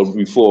bringing out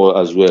before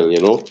as well,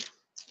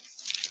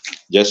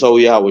 just how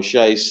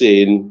Yahushua is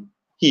saying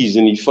he's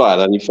in the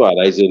Father and the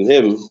Father is in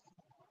him,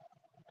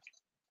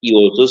 he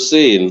also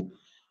saying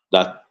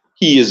that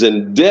he is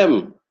in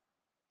them,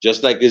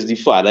 just like as the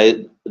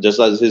Father, just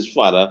as his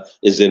Father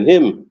is in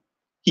him,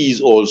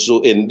 he's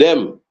also in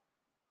them,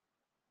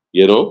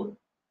 you know.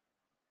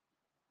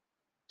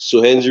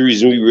 So hence the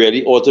reason we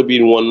really ought to be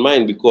in one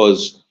mind,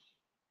 because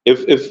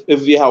if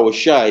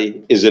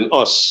Yahushua is in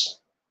us,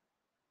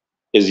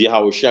 is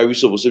Yahushua we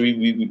supposed to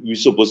we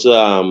supposed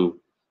to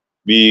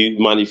be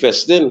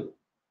manifesting.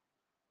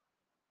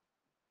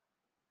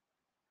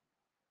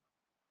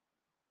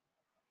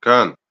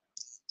 Can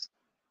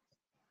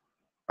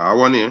I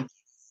want you?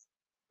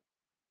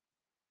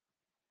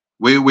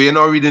 We're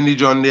not reading the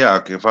John the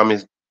Ark, if I'm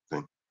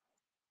mistaken.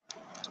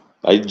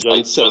 Like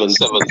John 7,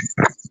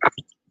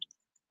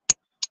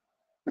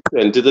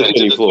 20 to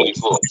 24.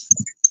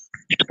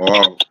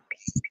 Oh,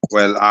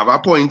 well, I have a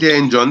point here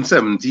in John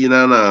 17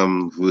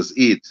 and verse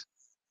 8.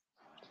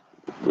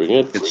 Bring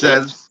it. It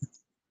says,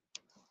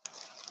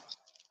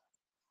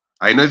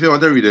 I know if you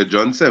want to read it,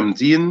 John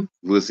 17,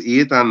 verse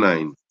 8 and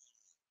 9.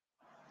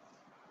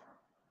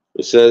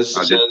 It says,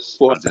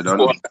 for,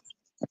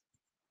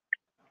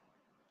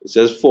 it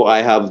says, for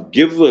I have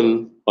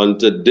given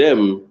unto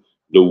them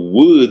the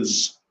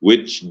words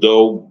which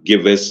thou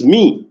givest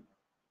me,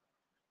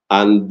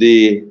 and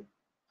they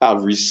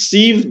have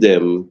received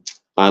them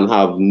and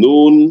have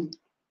known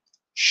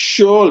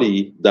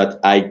surely that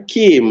I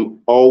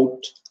came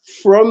out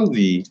from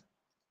thee,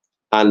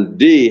 and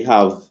they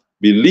have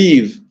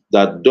believed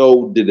that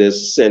thou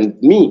didst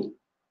send me.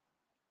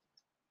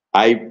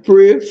 I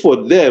pray for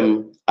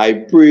them, I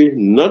pray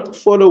not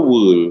for the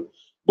world,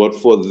 but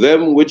for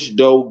them which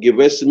thou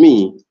givest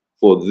me,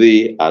 for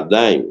they are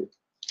thine.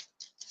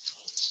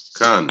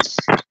 Can.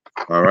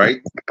 All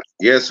right.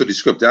 Yeah, so the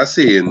scripture is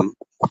saying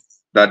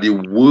that the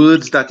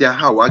words that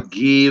Yahweh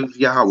gave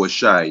Yahweh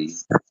Shai,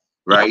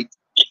 right?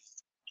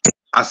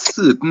 A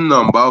certain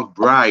number of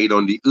bride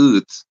on the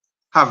earth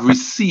have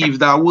received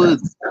that word.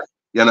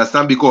 You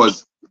understand?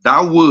 Because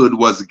that word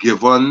was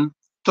given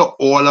to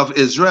all of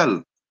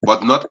Israel,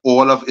 but not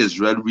all of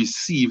Israel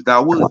received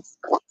that word.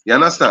 You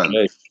understand?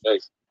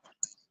 Right.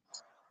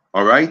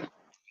 All right?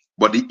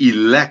 But the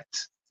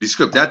elect, the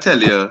scripture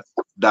tell you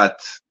that,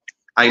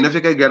 I know if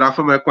you can get that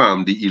from my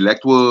quam, the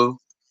elect were,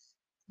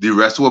 the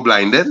rest were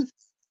blinded.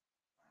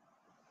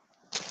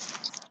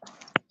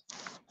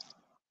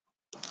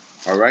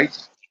 All right?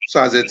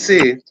 So as it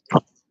say,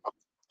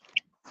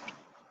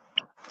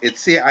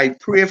 I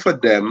pray for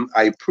them,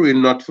 I pray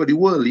not for the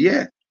world.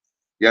 Yeah.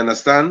 You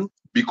understand?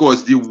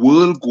 Because the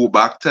world go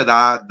back to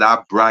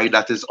that bride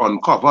that is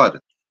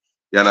uncovered.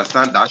 You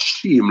understand? That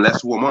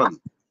shameless woman.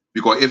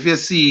 Because if you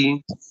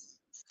see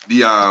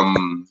the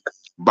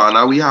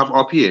banner we have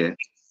up here,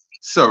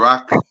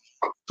 Sirach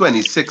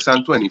 26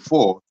 and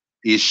 24,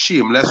 a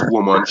shameless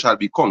woman shall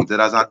be counted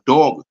as a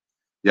dog.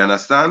 You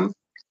understand?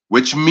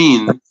 Which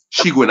mean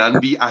she gonna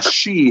be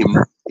ashamed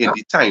in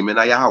the time in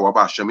Yahweh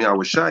Bashem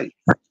Yahweh Shai.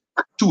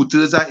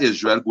 2/3 of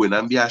Israel going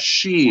and be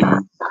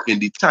ashamed in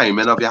the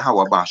timing of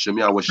Yahweh Bashem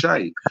Yahweh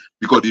Shai.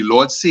 Because the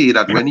Lord say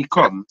that when he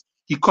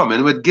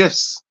coming with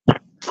gifts.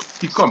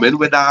 He coming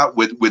with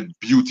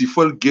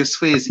beautiful gifts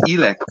for his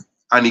elect,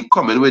 and he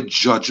coming with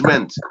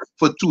judgment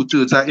for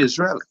 2/3 of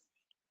Israel.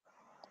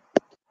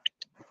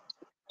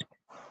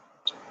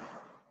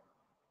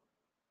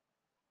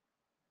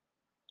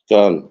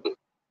 Done.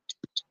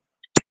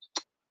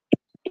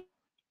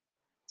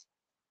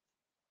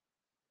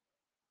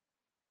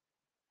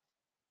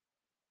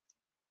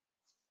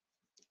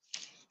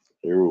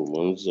 The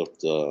Romans of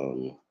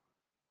the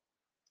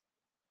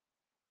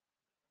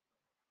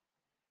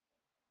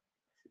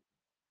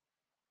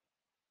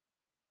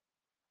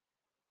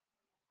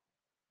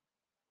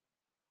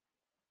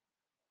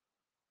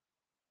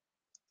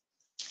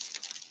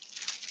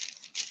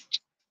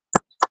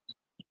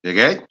You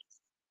get?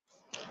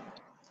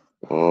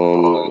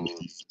 Romans.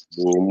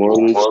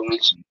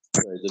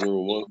 Right, in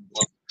Romans.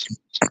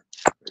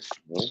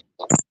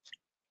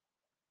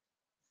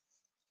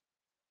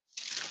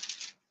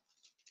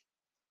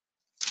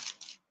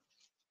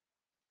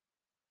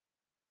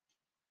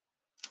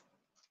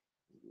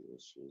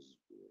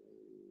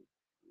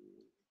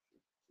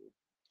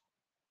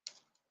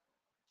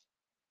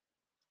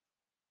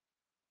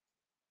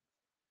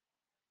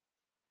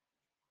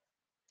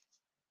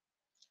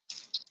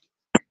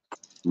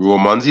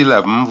 Romans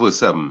 11, verse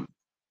 7.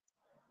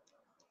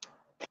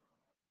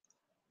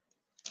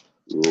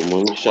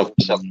 Romans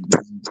chapter.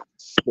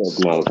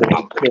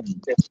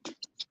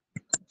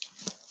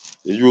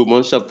 It's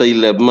Romans chapter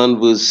 11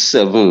 and verse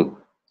 7.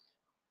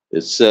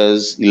 It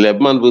says,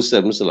 11 and verse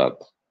 7, Salat.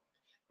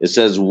 It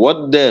says,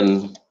 what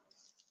then?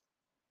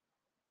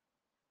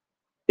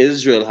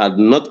 Israel had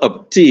not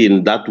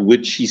obtained that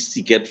which he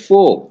seeketh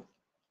for,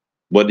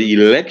 but the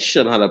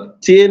election had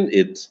obtained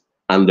it,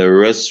 and the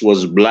rest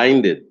was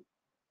blinded.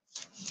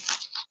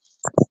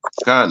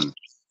 Can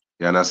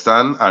you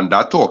understand? And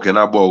that talking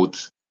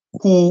about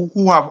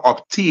who have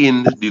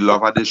obtained the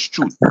love of this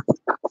truth.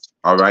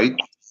 All right?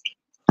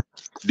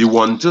 The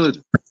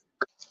 1/3.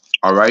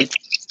 All right?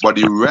 But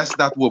the rest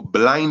that were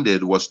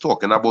blinded was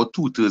talking about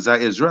 2/3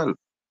 of Israel.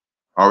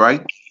 All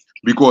right?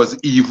 Because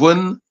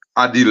even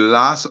at the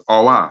last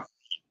hour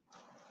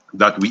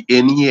that we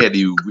in here,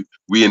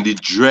 we in the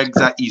dregs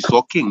of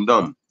Esau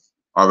kingdom.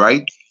 All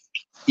right?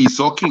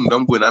 Esau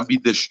kingdom gonna be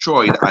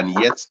destroyed, and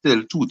yet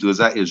still 2/3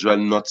 of Israel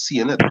not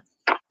seeing it.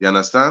 You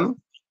understand?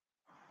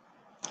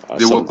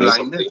 They were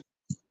blinded.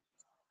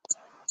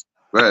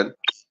 Right?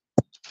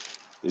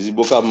 This is the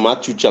book of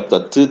Matthew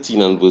chapter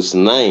 13 and verse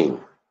 9.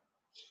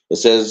 It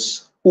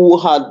says, who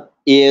had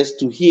ears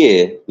to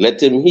hear,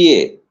 let him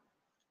hear.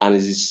 And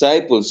his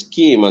disciples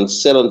came and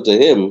said unto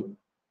him,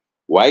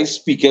 why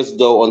speakest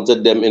thou unto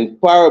them in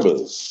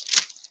parables?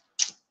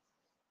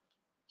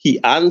 He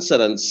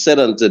answered and said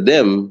unto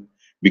them,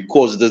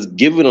 because it is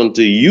given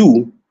unto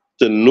you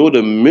to know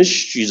the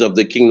mysteries of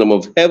the kingdom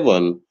of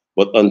heaven,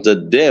 but unto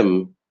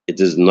them it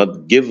is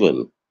not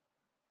given.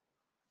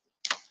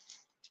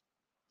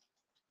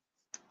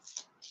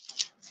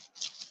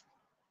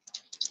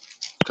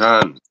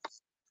 Can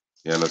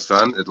you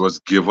understand? It was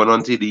given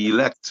unto the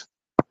elect.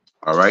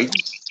 All right?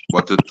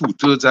 But to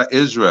 2/3 of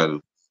Israel,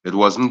 it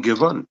wasn't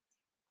given.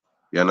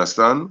 You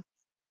understand?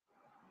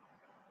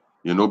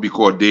 You know,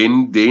 because they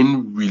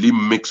didn't really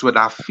mix with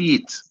our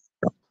faith,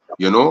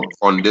 you know,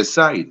 on this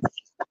side.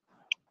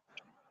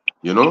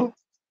 You know,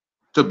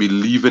 to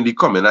believe in the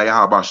coming of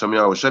Yahweh Shem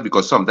Yahushua,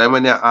 because sometimes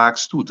when you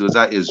ask 2/3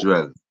 of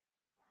Israel,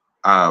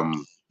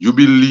 you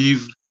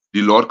believe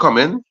the Lord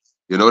coming,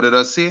 you know what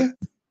they say?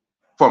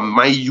 From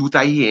my youth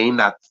I hearing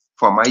that,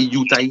 from my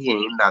youth I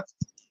hearing that,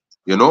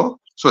 you know?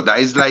 So that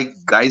is like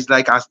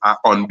an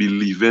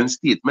unbelieving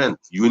statement.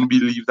 You wouldn't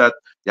believe that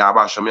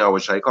Yahweh Shem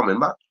Yahushua coming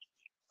back,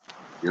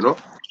 you know?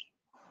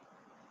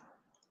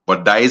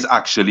 But that is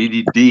actually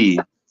the day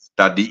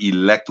that the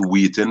elect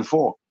waiting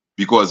for.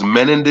 Because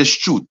men in this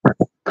truth,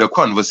 the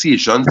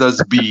conversation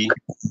does be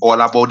all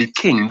about the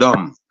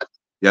kingdom.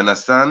 You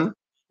understand?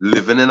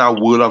 Living in a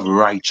world of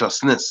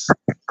righteousness.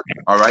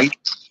 All right?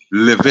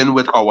 Living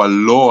with our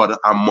Lord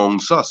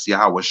amongst us,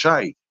 Yahweh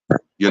Shai.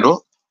 You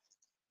know?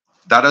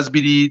 That has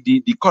been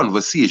the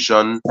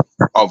conversation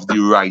of the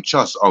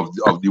righteous, of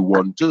the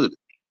 1/3.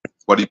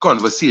 But the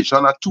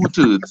conversation at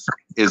 2/3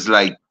 is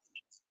like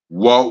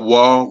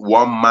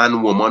one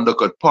man, woman that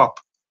could pop.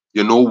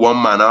 You know,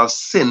 one man of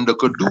sin that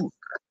could do.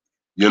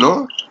 You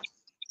know?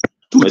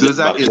 2/3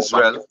 of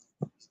Israel.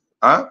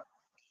 Huh?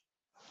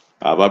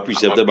 I have a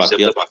precept back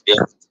here.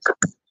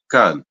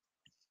 Can.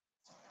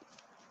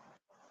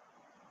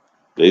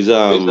 There's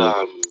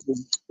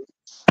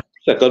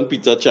 2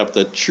 Peter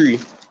chapter 3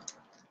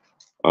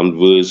 and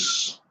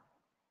verse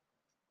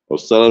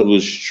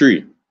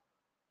 3.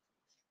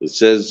 It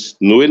says,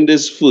 knowing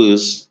this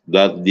first,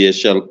 that there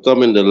shall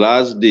come in the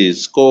last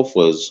days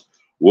scoffers,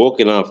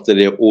 walking after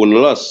their own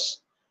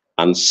lusts,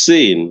 and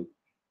saying,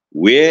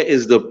 where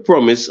is the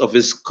promise of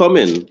his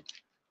coming?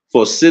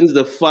 For since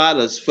the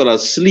fathers fell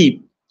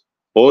asleep,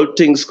 all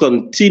things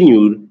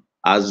continued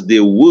as they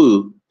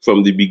were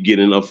from the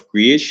beginning of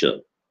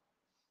creation.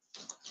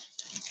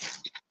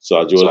 So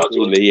I just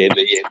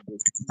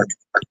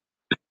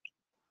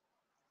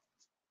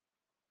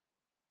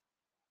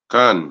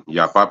Can.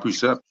 Yapa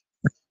precept.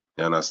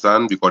 You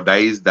understand? Because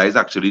that is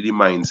actually the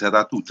mindset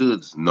of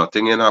 2/3.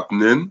 Nothing ain't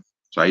happening,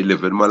 so I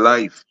live in my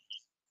life.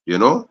 You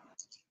know?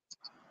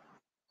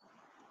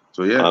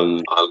 So yeah.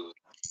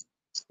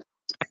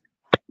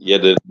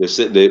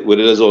 What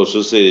it does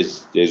also say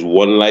is there's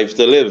one life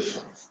to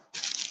live.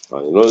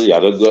 You know, you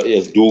have to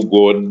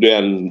go out there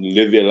and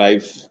live your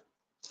life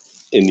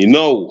in the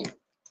now.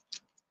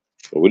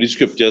 What the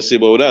scriptures say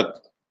about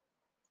that?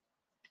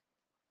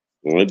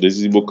 All right, this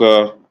is the book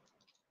of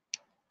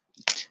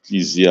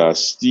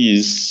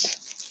Ecclesiastes.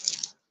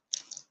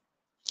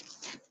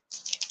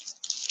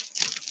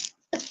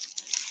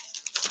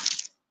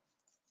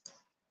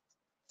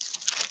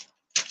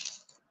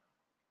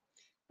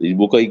 The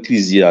book of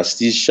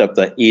Ecclesiastes,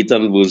 chapter 8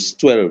 and verse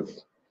 12.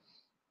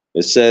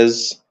 It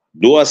says,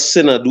 though a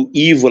sinner do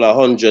evil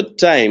 100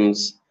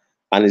 times,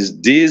 and his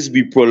days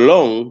be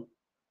prolonged,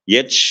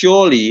 yet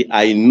surely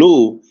I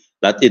know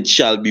that it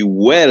shall be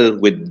well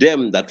with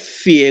them that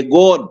fear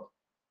God,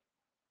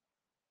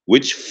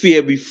 which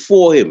fear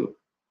before him.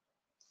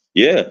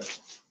 Yeah,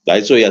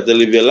 that's how you have to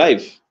live your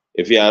life.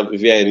 If you have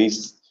any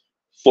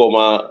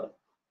former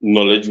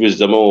knowledge,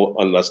 wisdom, or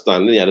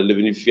understanding, you have to live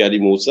in the fear of the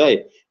Most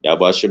High. You have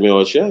Hashem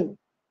Yahushai.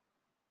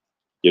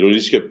 You know,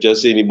 the scripture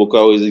saying in the book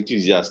of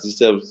Ecclesiastes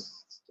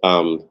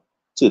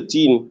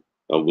 13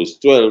 and verse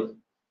 12,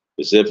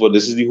 it said, for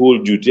this is the whole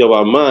duty of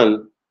a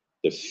man,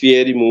 to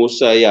fear the Most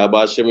High, Yahweh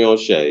Hashem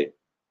Yahushai,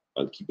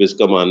 and keep his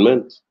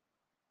commandment.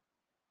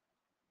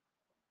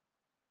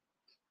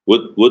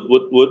 What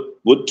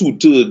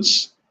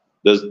 2/3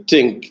 does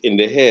think in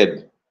the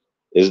head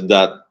is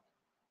that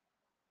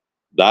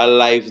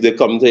life they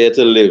come here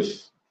to live,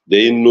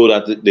 they know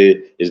that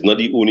it's not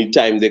the only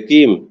time they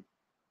came.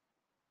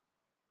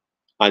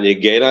 And you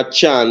get a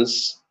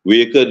chance where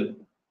you could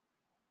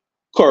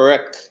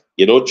correct,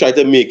 you know, try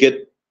to make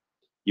it,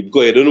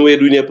 because you don't know what you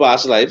do in your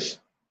past life.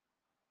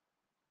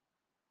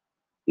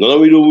 None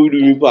of we know what we do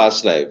in your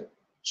past life.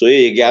 So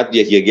you get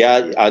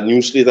a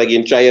new slate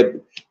again, try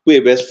to put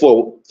your best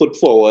foot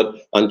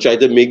forward and try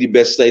to make the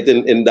best slate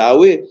in that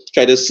way.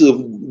 Try to serve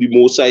the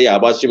Most High,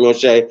 Yahweh Hashem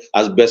Yahushai,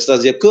 as best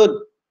as you could.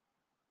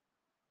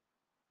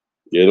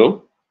 You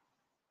know?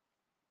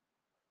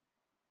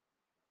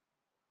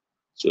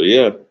 So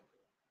yeah.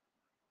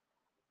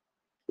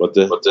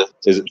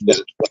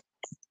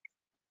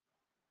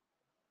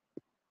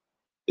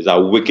 It's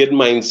a wicked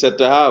mindset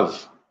to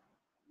have.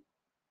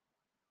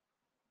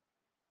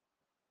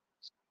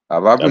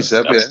 Have a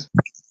precept, yeah.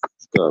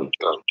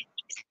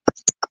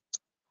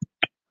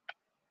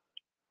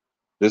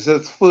 This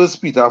is 1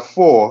 Peter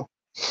 4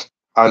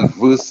 and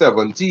verse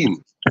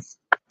 17.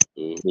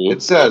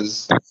 It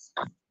says,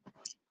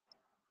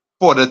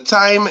 for the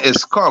time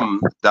is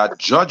come that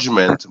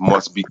judgment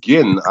must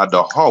begin at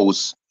the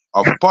house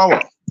of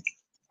power.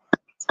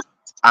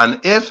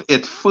 And if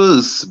it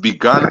first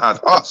began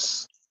at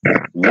us,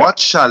 what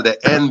shall the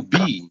end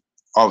be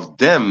of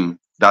them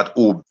that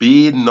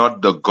obey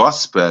not the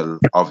gospel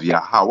of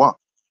Yahweh?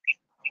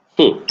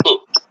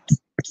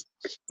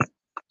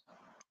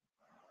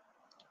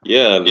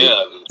 Yeah.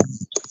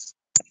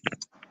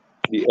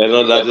 The end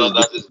of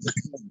that is,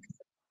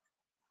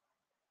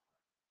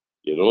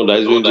 you know, that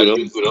is going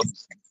to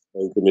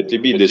ultimately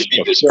be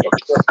destruction.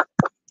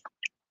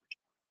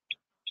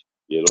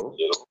 You know?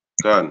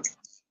 Done.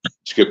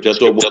 Scripture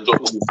talk about,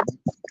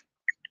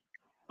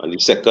 and the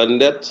second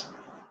death.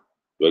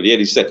 Well, yeah,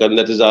 the second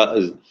death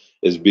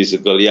is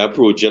basically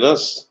approaching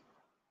us.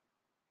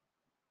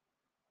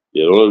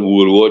 You know,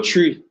 World War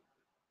III.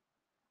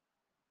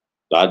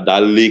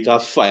 That lake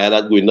of fire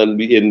that's going to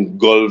be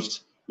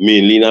engulfed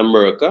mainly in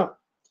America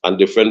and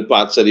different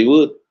parts of the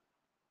world.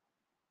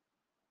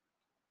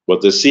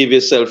 But to save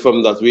yourself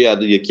from that way,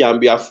 you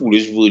can't be a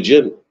foolish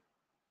virgin.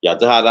 You have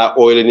to have that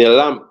oil in your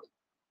lamp.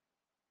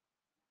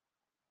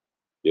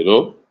 You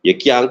know, you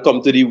can't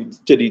come to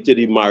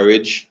the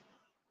marriage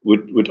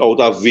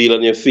without a veil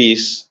on your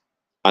face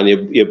and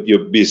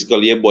you're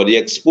basically your body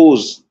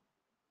exposed.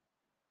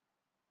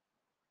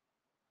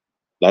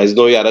 That is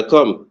not you have to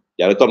come.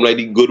 You have to come like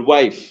the good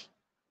wife.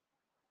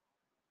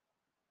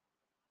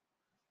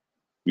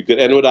 We could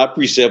end with that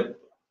precept.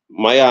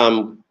 My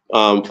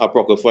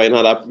Apocrypha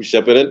had that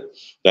precept in it.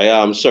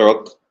 That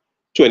Sirach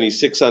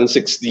 26 and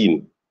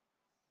 16.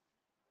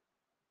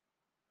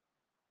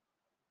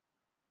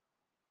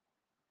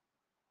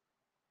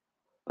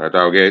 Right,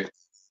 okay.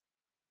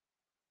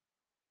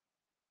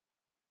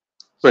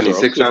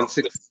 26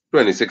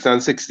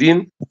 and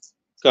 16.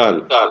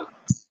 Can.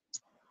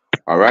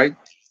 All right.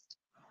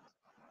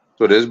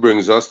 So this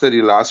brings us to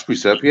the last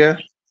precept here.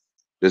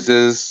 This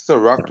is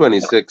Sirach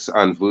 26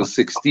 and verse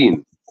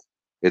 16.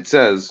 It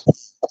says,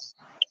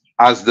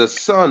 as the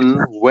sun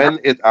when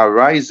it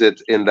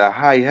ariseth in the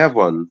high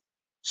heaven,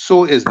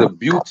 so is the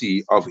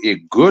beauty of a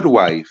good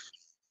wife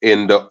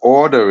in the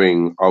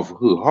ordering of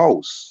her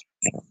house.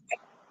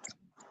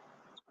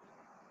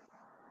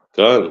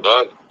 Can.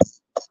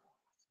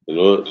 You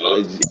know,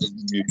 the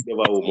beauty of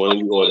a woman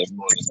in the ordering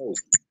of her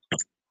house.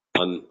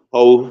 And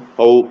how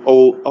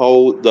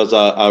does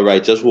a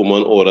righteous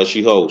woman order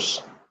she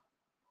house?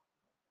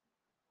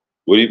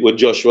 What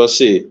Joshua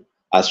say?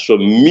 As for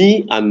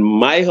me and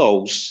my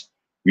house,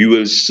 we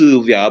will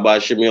serve Yahweh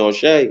Hashem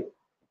Yahushai.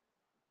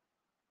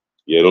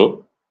 You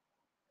know?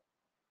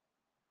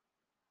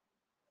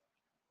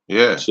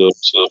 Yeah. So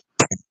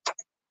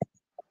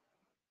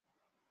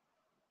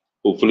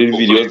hopefully the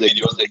videos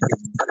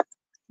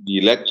the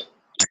elect,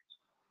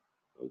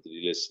 and to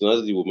the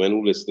listeners, the women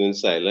who listen in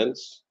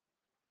silence,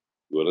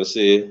 we want to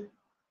say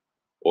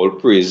all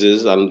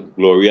praises and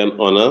glory and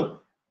honor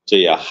to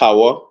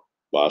Yahweh,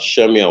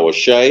 Hashem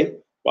Yahushai,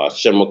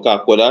 Hashem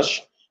Makakodash.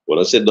 We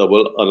want to say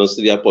double honors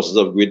to the apostles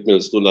of Great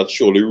Millstone that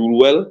surely rule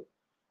well,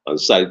 And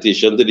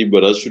salutation to the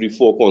brothers through the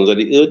four corners of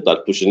the earth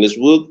that pushing this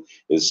work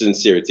in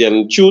sincerity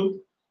and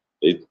truth.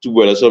 The two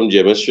brothers from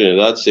James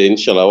Trinidad saying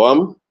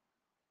shalom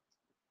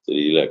to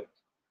the elect.